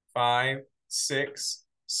 5, 6,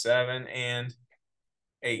 7, and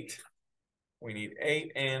 8. We need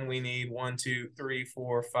 8 and we need 1, 2, 3,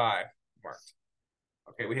 4, 5 marked.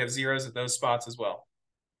 Okay, we have zeros at those spots as well.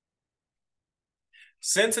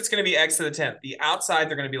 Since it's going to be x to the 10th, the outside,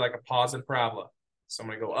 they're going to be like a positive parabola. So I'm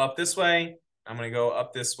going to go up this way. I'm going to go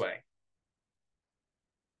up this way.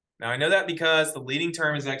 Now I know that because the leading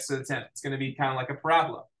term is x to the 10th. It's going to be kind of like a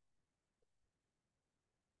parabola.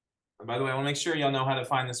 And by the way, I want to make sure y'all know how to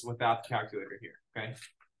find this without the calculator here, okay?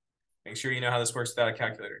 Make sure you know how this works without a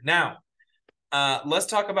calculator. Now, let's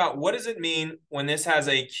talk about what does it mean when this has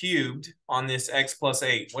a cubed on this x plus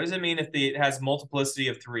 8? What does it mean if it has multiplicity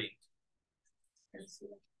of 3?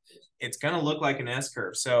 It's going to look like an S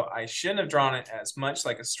curve. So I shouldn't have drawn it as much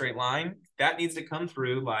like a straight line. That needs to come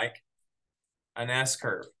through like an S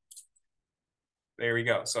curve. There we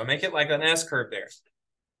go. So I make it like an S curve there.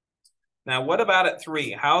 Now, what about at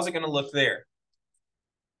 3? How is it going to look there?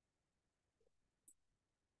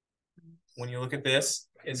 When you look at this,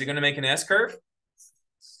 is it going to make an S curve?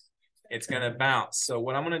 It's going to bounce. So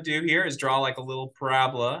what I'm going to do here is draw like a little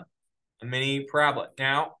parabola, a mini parabola.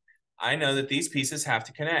 Now, I know that these pieces have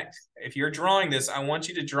to connect. If you're drawing this, I want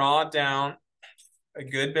you to draw down a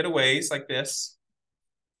good bit of ways like this,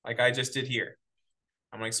 like I just did here.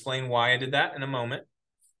 I'm going to explain why I did that in a moment.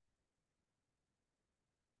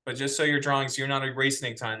 But just so you're drawing, so you're not erasing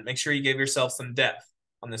any time, make sure you give yourself some depth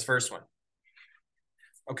on this first one.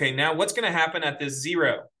 Okay, now what's going to happen at this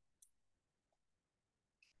 0?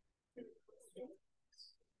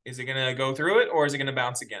 Is it going to go through it or is it going to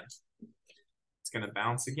bounce again? It's going to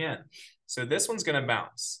bounce again. So this one's going to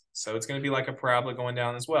bounce. So it's going to be like a parabola going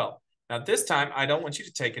down as well. Now this time, I don't want you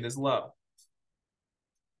to take it as low.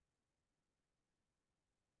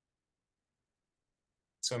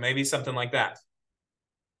 So maybe something like that.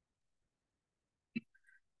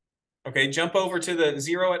 Okay, jump over to the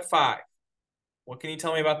 0 at 5. What can you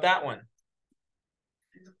tell me about that one?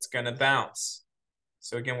 It's going to bounce.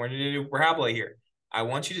 So again, we're going to do parabola here. I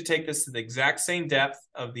want you to take this to the exact same depth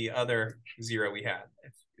of the other 0 we had,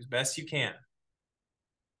 as best you can.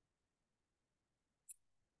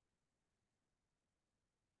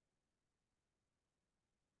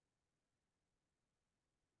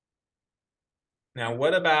 Now,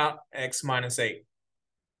 what about x minus 8?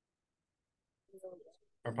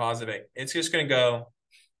 Or positive 8? It's just going to go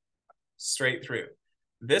straight through.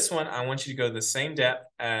 This one, I want you to go the same depth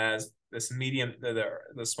as this medium,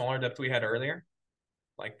 the smaller depth we had earlier,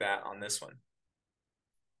 like that on this one.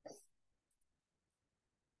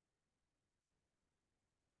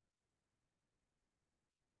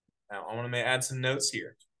 Now, I want to add some notes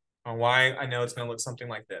here on why I know it's going to look something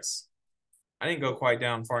like this. I didn't go quite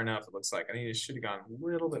down far enough, it looks like. I should have gone a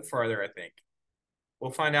little bit farther, I think. We'll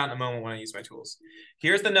find out in a moment when I use my tools.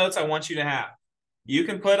 Here's the notes I want you to have. You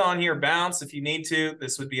can put on here bounce if you need to.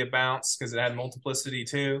 This would be a bounce because it had multiplicity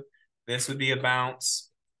too. This would be a bounce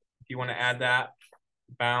if you want to add that.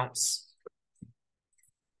 Bounce.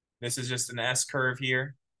 This is just an S curve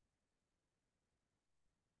here.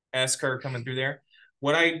 S curve coming through there.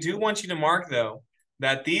 What I do want you to mark, though,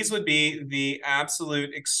 that these would be the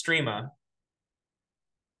absolute extrema.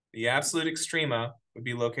 The absolute extrema would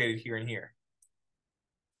be located here and here.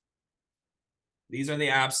 These are the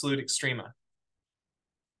absolute extrema.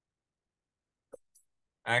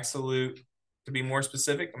 Absolute, to be more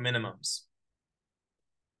specific, minimums.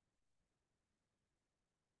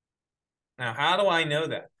 Now, how do I know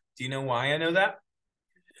that? Do you know why I know that?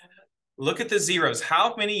 Look at the zeros.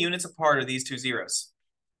 How many units apart are these two zeros?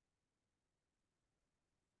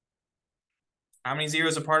 How many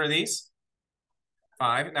zeros apart are these?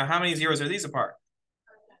 5. Now, how many zeros are these apart?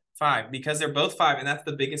 5. Because they're both 5, and that's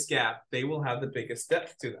the biggest gap. They will have the biggest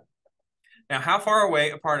depth to them. Now, how far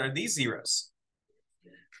away apart are these zeros?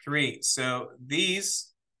 3. So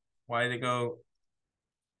these, why did it go?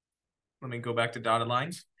 Let me go back to dotted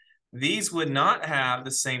lines. These would not have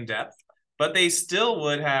the same depth, but they still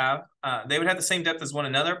would have, they would have the same depth as one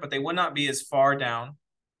another, but they would not be as far down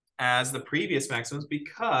as the previous maximums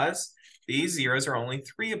because these zeros are only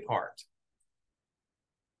 3 apart.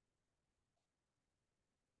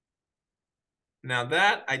 Now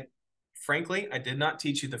that, frankly, I did not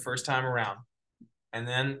teach you the first time around. And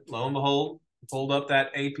then, lo and behold, pulled up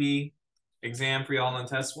that AP exam for y'all on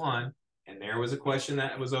test 1, and there was a question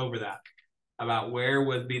that was over that, about where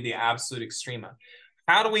would be the absolute extrema.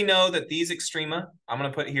 How do we know that these extrema, I'm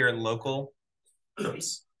going to put here local,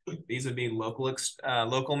 oops, these would be local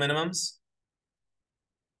minimums.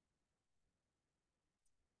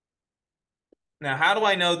 Now, how do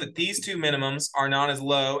I know that these two minimums are not as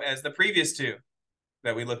low as the previous two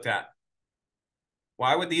that we looked at?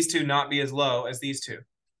 Why would these two not be as low as these two?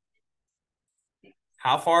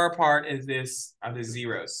 How far apart is this of the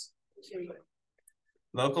zeros?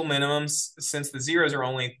 Local minimums, since the zeros are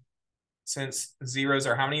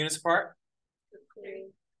how many units apart? 3.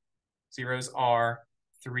 Zeros are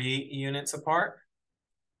 3 units apart.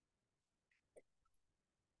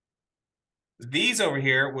 These over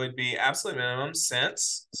here would be absolute minimums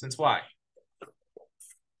since why?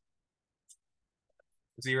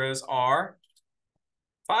 Zeros are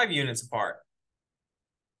 5 units apart.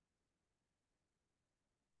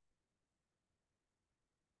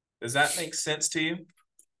 Does that make sense to you?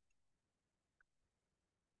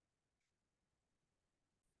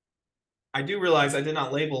 I do realize I did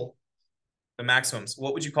not label the maximums.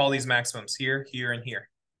 What would you call these maximums? Here, here, and here.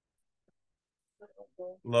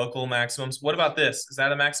 Local maximums. What about this? Is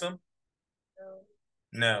that a maximum?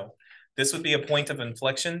 No. No. This would be a point of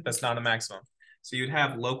inflection. That's not a maximum. So you'd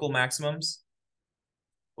have local maximums.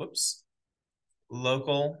 Whoops.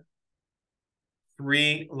 Local.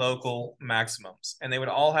 3 local maximums. And they would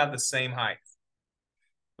all have the same height.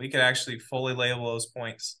 We could actually fully label those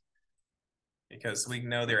points because we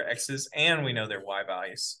know their x's and we know their y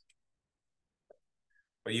values.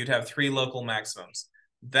 But you'd have 3 local maximums.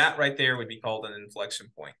 That right there would be called an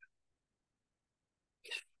inflection point.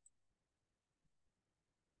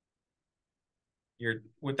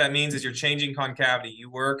 What that means is you're changing concavity. You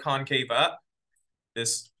were concave up.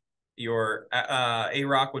 Your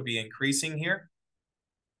AROC would be increasing here.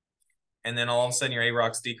 And then all of a sudden your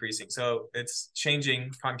AROC's decreasing. So it's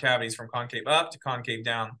changing concavities from concave up to concave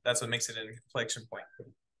down. That's what makes it an inflection point.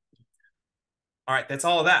 All right, that's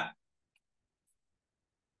all of that.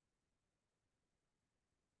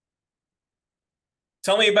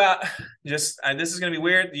 Tell me about, this is going to be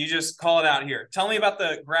weird. You just call it out here. Tell me about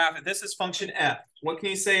the graph. This is function f. What can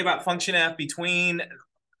you say about function f between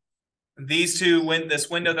these two, this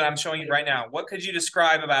window that I'm showing you right now? What could you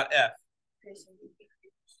describe about f?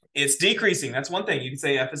 It's decreasing. That's one thing. You can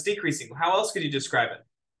say f is decreasing. How else could you describe it?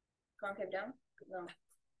 Concave down? No.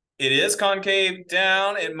 It is concave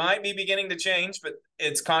down. It might be beginning to change, but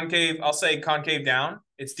it's concave. I'll say concave down.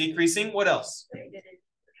 It's decreasing. What else?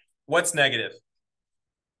 What's negative?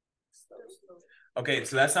 Okay,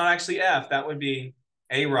 so that's not actually f. That would be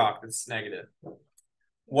AROC that's negative.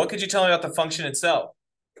 What could you tell me about the function itself?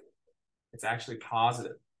 It's actually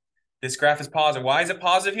positive. This graph is positive. Why is it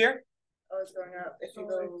positive here? Oh, it's going up. If you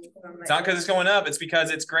go from It's not because it's going up. It's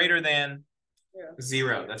because it's greater than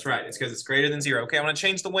 0. That's right. It's because it's greater than 0. Okay, I want to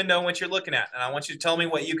change the window in which you're looking at, and I want you to tell me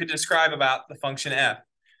what you could describe about the function f.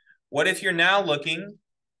 What if you're now looking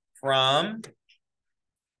from,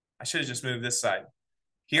 I should have just moved this side,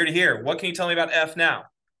 here to here. What can you tell me about f now?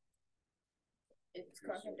 It's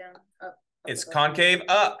concave down, up. It's concave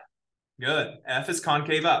up. Good. F is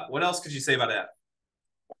concave up. What else could you say about f?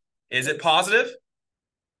 Is it positive?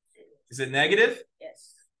 Is it negative?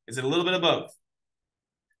 Yes. Is it a little bit of both?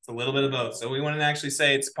 It's a little bit of both. So we want to actually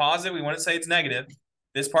say it's positive. We want to say it's negative.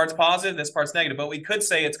 This part's positive. This part's negative. But we could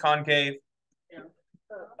say it's concave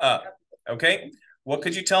up. Okay. What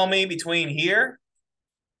could you tell me between here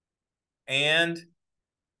and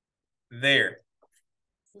there?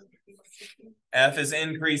 F is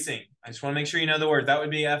increasing. I just want to make sure you know the word. That would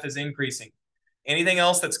be F is increasing. Anything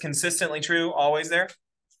else that's consistently true, always there?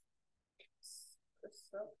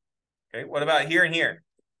 Okay, what about here and here?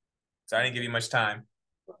 So I didn't give you much time.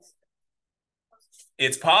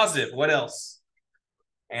 It's positive. What else?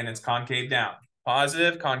 And it's concave down.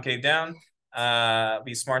 Positive, concave down.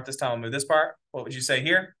 Be smart this time. I'll move this part. What would you say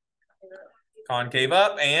here? Concave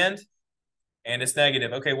up and it's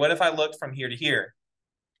negative. Okay, what if I looked from here to here?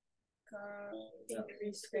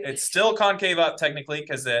 It's still concave up technically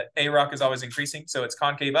because the AROC is always increasing. So it's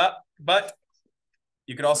concave up, but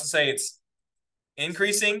you could also say it's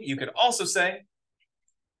increasing. You could also say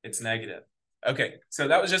it's negative. Okay, so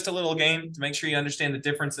that was just a little game to make sure you understand the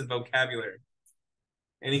difference in vocabulary.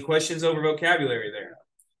 Any questions over vocabulary there?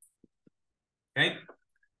 Okay,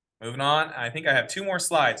 moving on. I think I have 2 more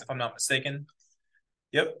slides if I'm not mistaken.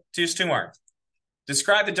 Yep, just 2 more.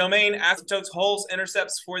 Describe the domain, asymptotes, holes,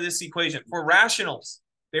 intercepts for this equation. For rationals,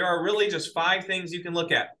 there are really just 5 things you can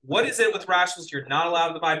look at. What is it with rationals you're not allowed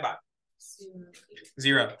to divide by?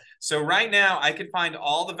 0. So right now, I can find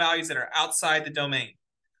all the values that are outside the domain.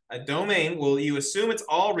 A domain, you assume it's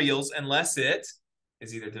all reals unless it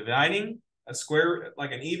is either dividing a square,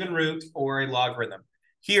 like an even root, or a logarithm.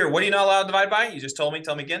 Here, what are you not allowed to divide by? You just told me.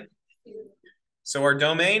 Tell me again. So our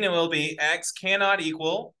domain will be x cannot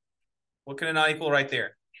equal. What can it not equal right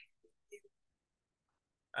there?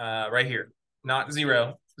 Right here. Not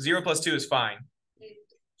 0. 0 plus 2 is fine.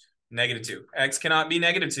 Negative 2. X cannot be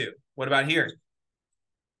negative 2. What about here?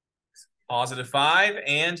 Positive 5.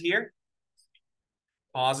 And here?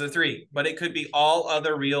 Positive 3. But it could be all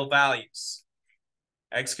other real values.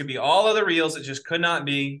 X could be all other reals. It just could not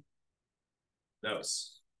be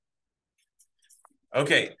those.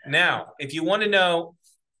 Okay. Now, if you want to know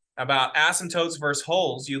about asymptotes versus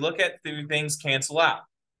holes, you look at the things cancel out,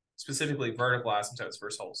 specifically vertical asymptotes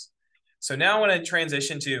versus holes. So now I want to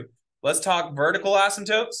transition to, let's talk vertical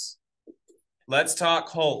asymptotes. Let's talk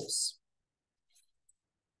holes.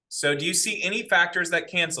 So do you see any factors that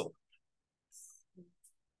cancel?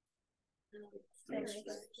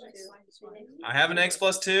 I have an x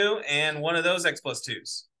plus 2 and one of those x plus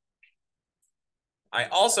 2s. I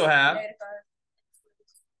also have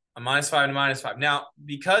a minus 5 and a minus 5. Now,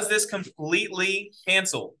 because this completely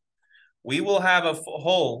canceled, we will have a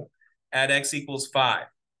hole at x equals 5.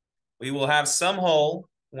 We will have some hole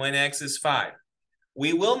when x is 5.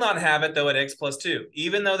 We will not have it, though, at x plus 2.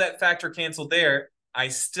 Even though that factor canceled there, I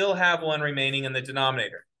still have one remaining in the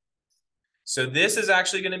denominator. So this is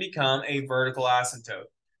actually going to become a vertical asymptote.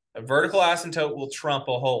 A vertical asymptote will trump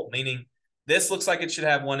a hole, meaning this looks like it should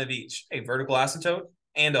have one of each, a vertical asymptote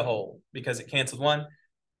and a hole, because it canceled one.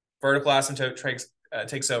 Vertical asymptote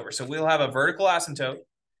takes over. So we'll have a vertical asymptote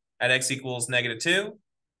at x equals negative 2.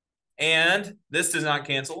 And this does not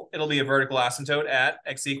cancel. It'll be a vertical asymptote at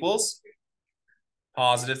x equals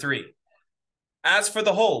positive 3. As for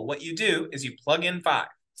the whole, what you do is you plug in 5.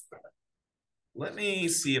 Let me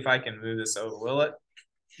see if I can move this over. Will it?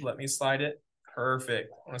 Let me slide it.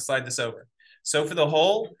 Perfect. I'm going to slide this over. So for the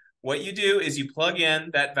whole, what you do is you plug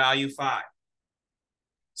in that value 5.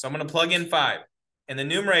 So I'm going to plug in 5. In the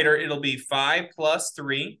numerator, it'll be 5 plus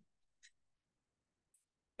 3.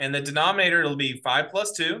 And the denominator, it'll be 5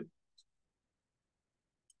 plus 2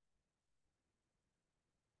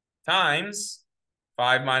 times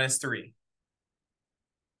 5 minus 3.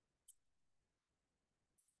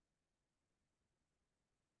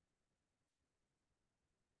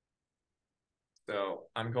 So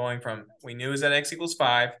I'm going from, we knew it was at x equals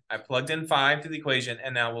 5. I plugged in 5 to the equation,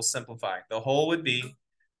 and now we'll simplify. The whole would be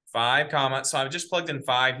 5 comma, so I've just plugged in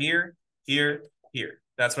 5 here, here, here.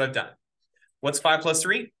 That's what I've done. What's 5 plus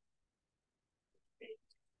 3?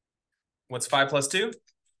 What's 5 plus 2?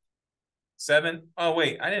 7. Oh,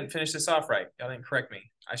 wait, I didn't finish this off right. Y'all didn't correct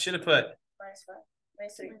me. I should have put Minus 5.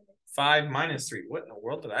 Minus 3. 5 minus 3. What in the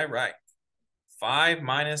world did I write? 5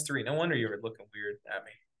 minus 3. No wonder you were looking weird at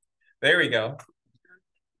me. There we go.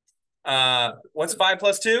 What's 5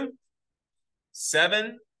 plus 2?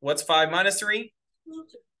 7. What's 5 minus 3?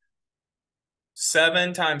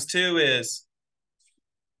 7 times 2 is,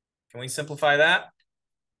 can we simplify that?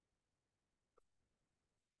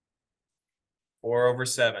 4 over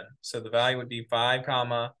 7. So the value would be 5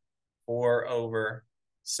 comma 4 over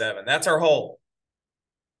 7. That's our whole.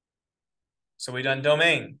 So we done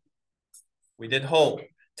domain. We did whole.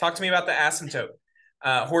 Talk to me about the asymptote.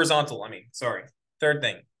 Horizontal, sorry. Third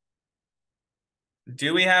thing.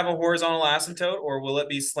 Do we have a horizontal asymptote, or will it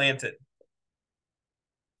be slanted?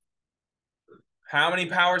 How many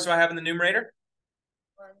powers do I have in the numerator?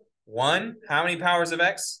 1. How many powers of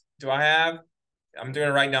x do I have? I'm doing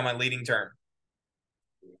it right now, my leading term.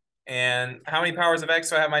 And how many powers of x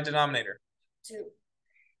do I have in my denominator? 2.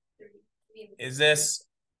 Is this,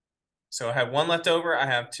 so I have 1 left over, I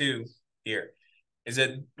have 2 here. Is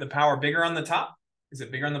it the power bigger on the top? Is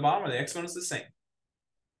it bigger on the bottom, or the exponent's the same?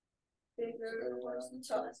 Bigger on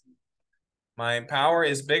top. My power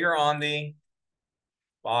is bigger on the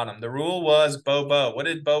bottom. The rule was BOBO. What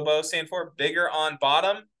did BOBO stand for? Bigger on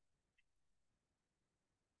bottom,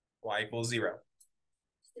 y equals 0.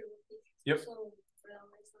 Yep. So,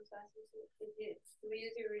 we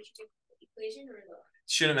use the original equation or not?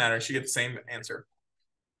 Shouldn't matter. She get the same answer.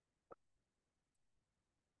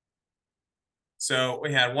 So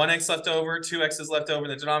we had 1x left over, 2x's left over in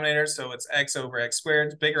the denominator, so it's x over x squared.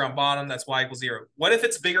 It's bigger on bottom, that's y equals 0. What if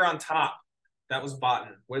it's bigger on top? That was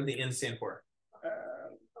bottom. What did the n stand for?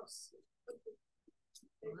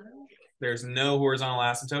 There's no horizontal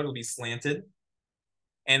asymptote. It'll be slanted.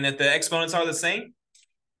 And that the exponents are the same?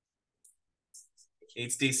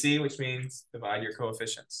 It's DC, which means divide your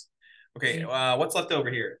coefficients. Okay, what's left over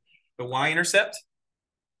here? The y-intercept.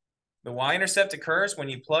 The y-intercept occurs when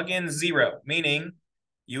you plug in 0, meaning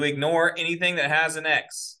you ignore anything that has an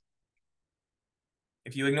x.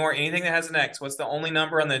 If you ignore anything that has an x, what's the only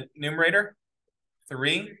number on the numerator?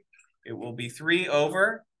 3. It will be 3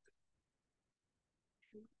 over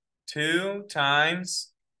 2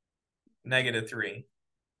 times -3,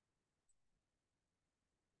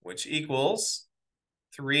 which equals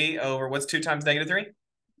 3 over, what's 2 times -3?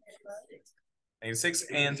 -6.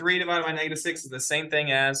 And 3 divided by -6 is the same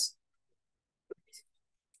thing as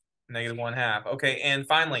 -1/2. Okay, and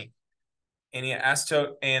finally, any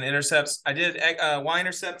asymptote and intercepts. I did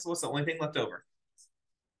y-intercepts. What's the only thing left over?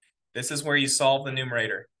 This is where you solve the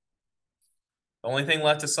numerator. The only thing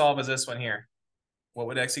left to solve is this one here. What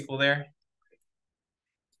would x equal there?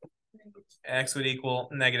 X would equal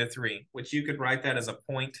 -3, which you could write that as a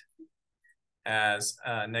point as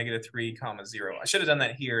 -3 comma 0. I should have done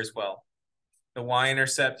that here as well. The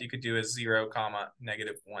y-intercept you could do as 0 comma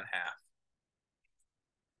 -1/2.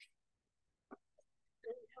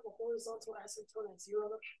 Have a horizontal asymptote at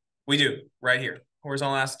 0. We do, right here.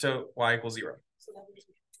 Horizontal asymptote, y equals 0. So that means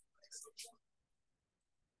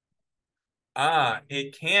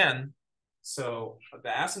It can. So the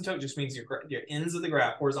asymptote just means your ends of the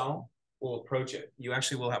graph, horizontal, will approach it. You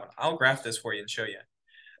actually will have I'll graph this for you and show you.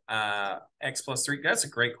 X plus 3, that's a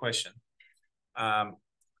great question. I'm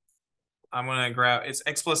gonna graph, it's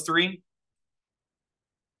x plus 3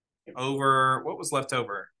 over, what was left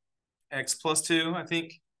over? X plus 2, I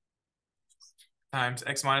think, times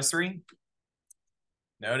x minus 3.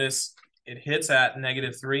 Notice it hits at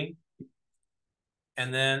 -3.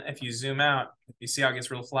 And then if you zoom out, you see how it gets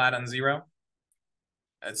real flat on 0?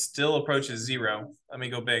 It still approaches 0. Let me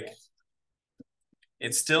go big.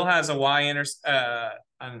 It still has a horizontal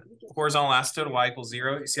asymptote, y equals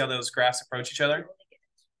 0. You see how those graphs approach each other?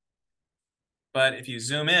 But if you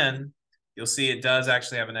zoom in, you'll see it does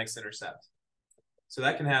actually have an x-intercept. So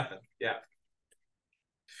that can happen, yeah.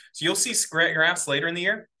 So you'll see graphs later in the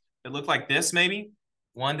year that look like this maybe.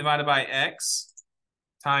 1 divided by x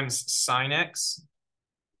times sine x.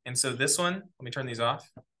 And so this one, let me turn these off.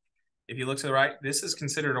 If you look to the right, this is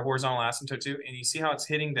considered a horizontal asymptote too. And you see how it's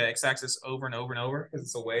hitting the x-axis over and over and over because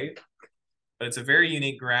it's a wave. But it's a very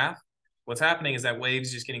unique graph. What's happening is that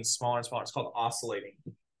wave's just getting smaller and smaller. It's called oscillating.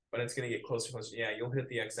 But it's going to get closer and closer. Yeah, you'll hit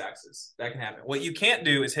the x-axis. That can happen. What you can't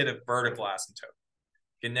do is hit a vertical asymptote.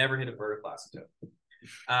 You can never hit a vertical asymptote.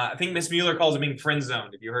 I think Miss Mueller calls it being friend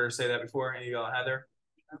zoned. Have you heard her say that before? Any of y'all, Heather?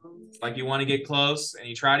 Like you want to get close and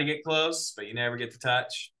you try to get close, but you never get to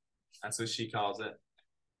touch. That's what she calls it.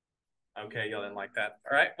 Okay, y'all didn't like that.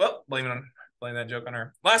 All right, well, blame that joke on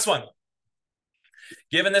her. Last one.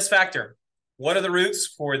 Given this factor, what are the roots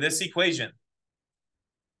for this equation?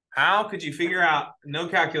 How could you figure out, no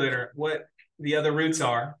calculator, what the other roots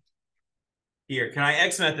are? Here, can I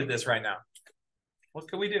X method this right now? What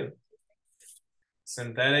could we do?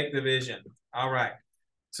 Synthetic division. All right.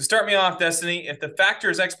 So start me off, Destiny. If the factor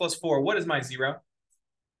is x plus 4, what is my 0?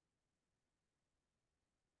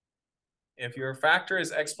 If your factor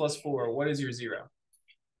is x plus 4, what is your 0?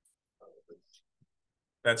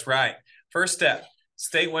 That's right. First step,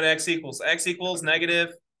 state what x equals. X equals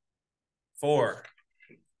negative 4.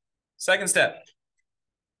 Second step,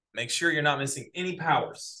 make sure you're not missing any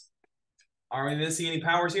powers. Are we missing any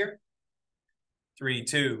powers here? 3,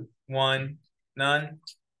 2, 1, none.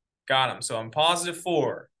 Got them. So I'm positive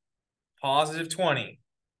 4, positive 20,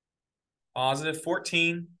 positive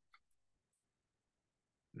 14,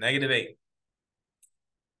 negative 8.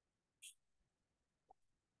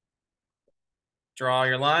 Draw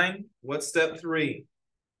your line. What's step 3?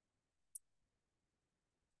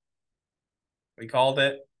 We called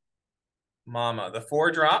it mama. The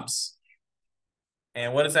 4 drops.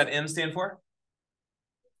 And what does that M stand for?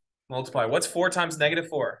 Multiply. What's 4 times negative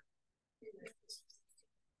 4?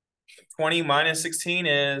 20 minus 16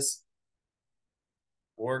 is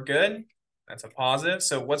 4. Good. That's a positive.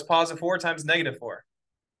 So what's positive 4 times negative 4?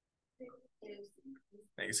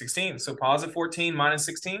 Negative 16. So positive 14 minus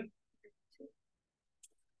 16?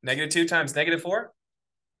 Negative 2 times negative 4?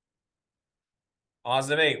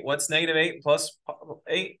 Positive 8. What's negative 8 plus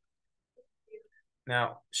 8?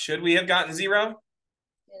 Now, should we have gotten 0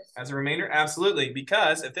 as a remainder? Absolutely,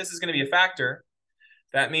 because if this is going to be a factor,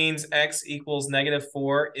 that means x equals negative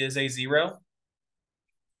 4 is a 0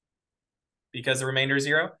 because the remainder is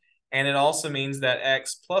 0. And it also means that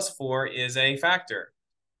x plus 4 is a factor.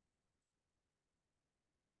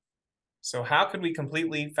 So how could we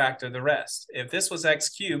completely factor the rest? If this was x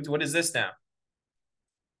cubed, what is this now?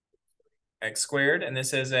 X squared, and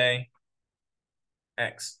this is a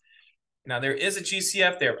x. Now there is a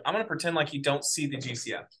GCF there. I'm going to pretend like you don't see the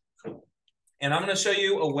GCF. And I'm going to show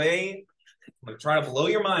you a way, I'm going to try to blow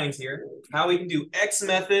your minds here, how we can do X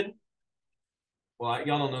method. Well,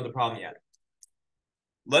 y'all don't know the problem yet.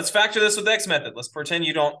 Let's factor this with X method. Let's pretend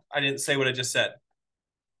I didn't say what I just said.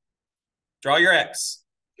 Draw your X.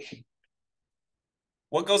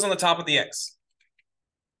 What goes on the top of the X?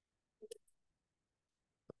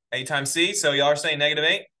 A times C, so y'all are saying negative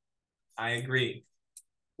 8? I agree.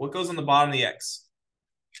 What goes on the bottom of the X?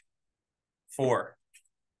 4.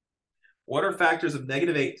 What are factors of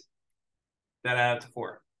negative 8 that add up to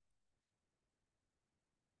 4?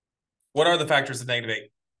 What are the factors of negative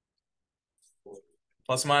 8?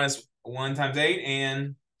 Plus or minus 1 times 8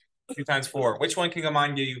 and 2 times 4. Which one can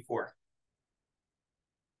combine give you 4?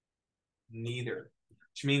 Neither.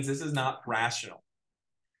 Which means this is not rational.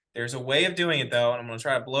 There's a way of doing it, though, and I'm going to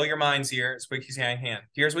try to blow your minds here as quick as I can.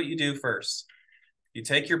 Here's what you do first. You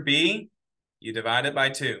take your b, you divide it by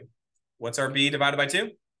 2. What's our b divided by 2?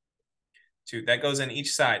 2. That goes in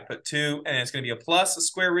each side. Put 2, and it's going to be a plus a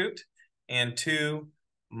square root and 2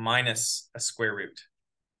 minus a square root.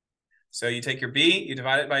 So you take your b, you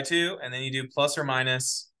divide it by 2, and then you do plus or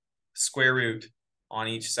minus square root on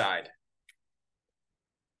each side.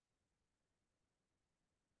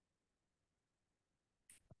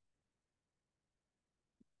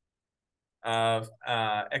 Of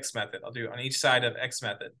X method. I'll do on each side of X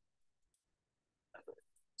method.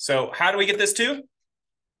 So how do we get this 2?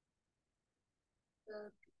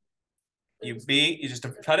 You just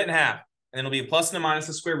cut it in half, and it'll be a plus and a minus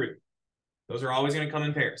a square root. Those are always going to come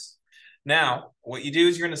in pairs. Now, what you do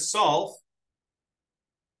is you're going to solve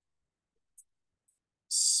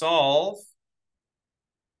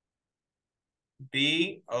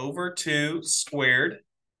b over 2 squared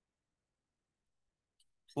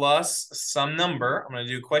plus some number, I'm going to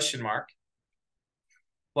do question mark,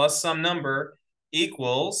 plus some number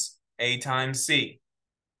equals A times C.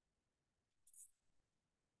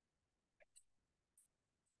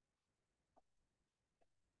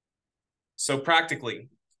 So practically,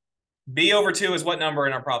 B over 2 is what number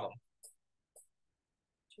in our problem?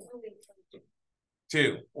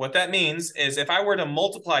 2. What that means is if I were to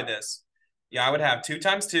multiply this, yeah, I would have 2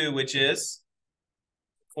 times 2, which is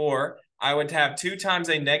 4. I would have 2 times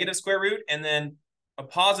a negative square root and then a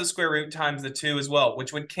positive square root times the 2 as well,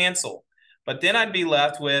 which would cancel. But then I'd be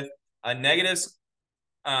left with a negative,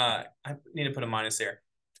 I need to put a minus there,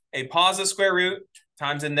 a positive square root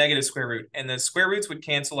times a negative square root. And the square roots would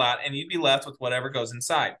cancel out and you'd be left with whatever goes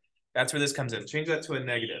inside. That's where this comes in. Change that to a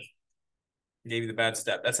negative. I gave you the bad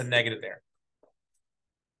step. That's a negative there.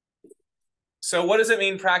 So what does it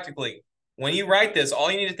mean practically? When you write this, all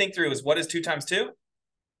you need to think through is what is 2 times 2?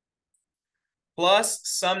 Plus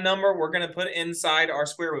some number we're going to put inside our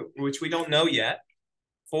square root, which we don't know yet.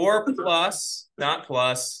 4 plus, not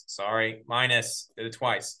plus, sorry, minus, did it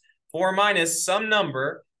twice. 4 minus some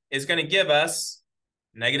number is going to give us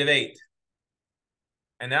 -8.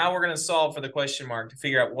 And now we're going to solve for the question mark to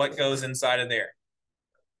figure out what goes inside of there.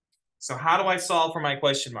 So how do I solve for my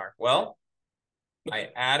question mark? Well, I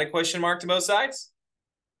add a question mark to both sides.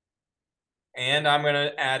 And I'm going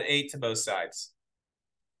to add 8 to both sides.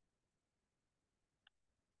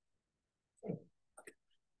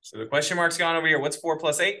 So the question mark's gone over here. What's 4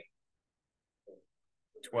 plus 8?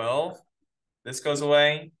 12. This goes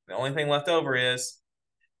away. The only thing left over is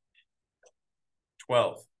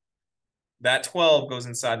 12. That 12 goes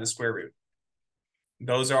inside the square root.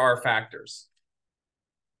 Those are our factors.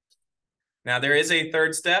 Now there is a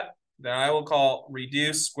third step that I will call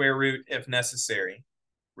reduce square root if necessary.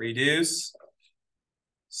 Reduce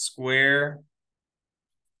square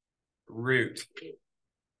root.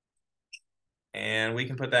 And we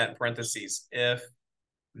can put that in parentheses, if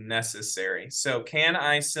necessary. So can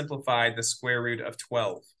I simplify the square root of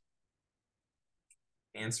 12?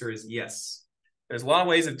 Answer is yes. There's a lot of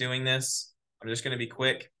ways of doing this. I'm just going to be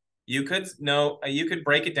quick. You could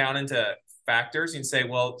break it down into factors. You can say,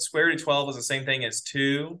 well, square root of 12 is the same thing as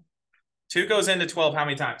 2. 2 goes into 12 how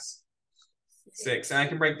many times? 6. And I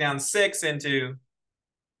can break down 6 into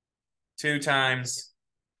 2 times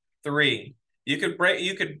 3. You could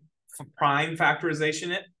prime factorization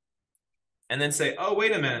it and then say, oh,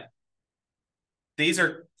 wait a minute. These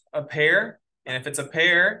are a pair. And if it's a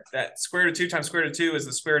pair, that square root of 2 times square root of 2 is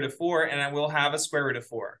the square root of 4. And I will have a square root of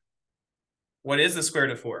 4. What is the square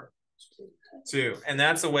root of 4? 2. And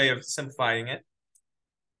that's a way of simplifying it.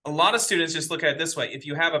 A lot of students just look at it this way. If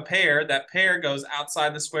you have a pair, that pair goes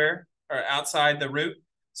outside the square or outside the root.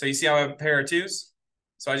 So you see how I have a pair of 2's?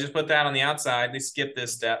 So I just put that on the outside. They skip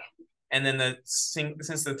this step. And then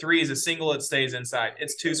since the 3 is a single, it stays inside.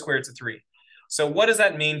 It's 2 squared, it's a 3. So what does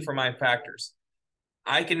that mean for my factors?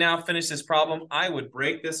 I can now finish this problem. I would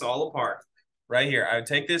break this all apart right here. I would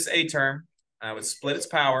take this A term. I would split its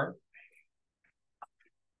power.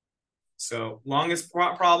 So longest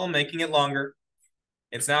problem, making it longer.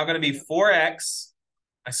 It's now going to be 4x.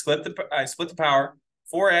 I split the power.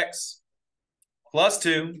 4x plus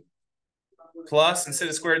 2 plus, instead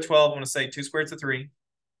of square root of 12, I'm going to say 2 squared to 3.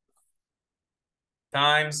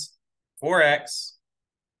 Times 4x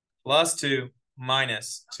plus 2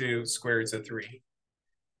 minus 2 square roots of 3.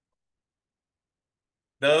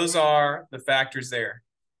 Those are the factors there.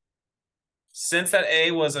 Since that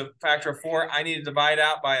A was a factor of 4, I need to divide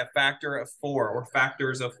out by a factor of 4 or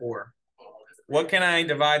factors of 4. What can I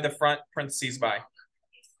divide the front parentheses by?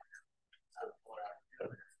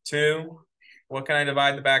 2. What can I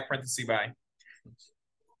divide the back parenthesis by?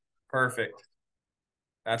 Perfect.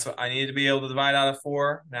 That's what I need to be able to divide out of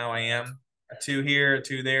 4. Now I am. A 2 here, a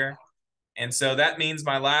 2 there. And so that means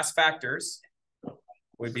my last factors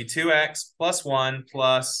would be 2x plus 1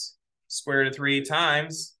 plus square root of 3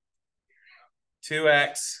 times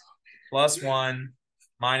 2x plus 1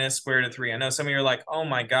 minus square root of 3. I know some of you are like, oh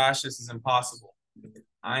my gosh, this is impossible.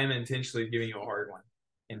 I am intentionally giving you a hard one.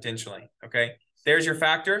 Intentionally. Okay. There's your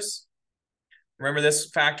factors. Remember this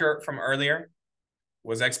factor from earlier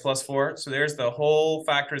was x plus 4. So there's the whole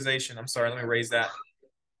factorization. I'm sorry, let me raise that.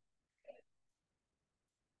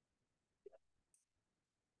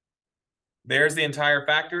 There's the entire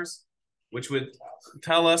factors, which would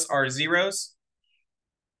tell us our zeros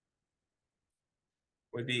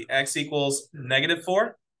would be x equals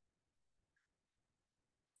 -4.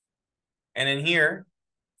 And in here,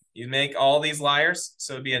 you make all these liars.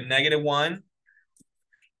 So it'd be a -1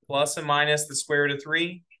 plus and minus the square root of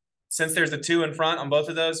 3. Since there's a 2 in front on both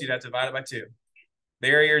of those, you'd have to divide it by 2.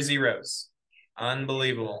 There are your zeros.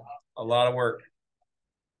 Unbelievable. A lot of work.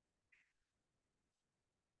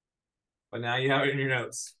 But now you have it in your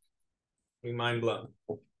notes. Be mind blown.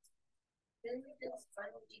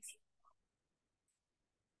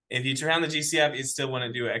 If you turn on the GCF, it still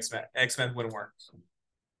wouldn't do X method wouldn't work.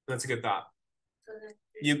 That's a good thought.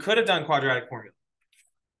 You could have done quadratic formula,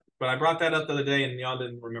 but I brought that up the other day and y'all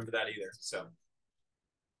didn't remember that either. So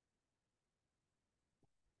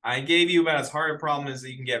I gave you about as hard a problem as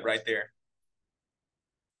you can get right there,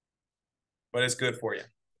 but it's good for you.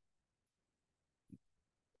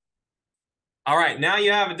 All right, now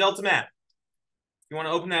you have a delta map. You want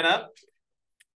to open that up?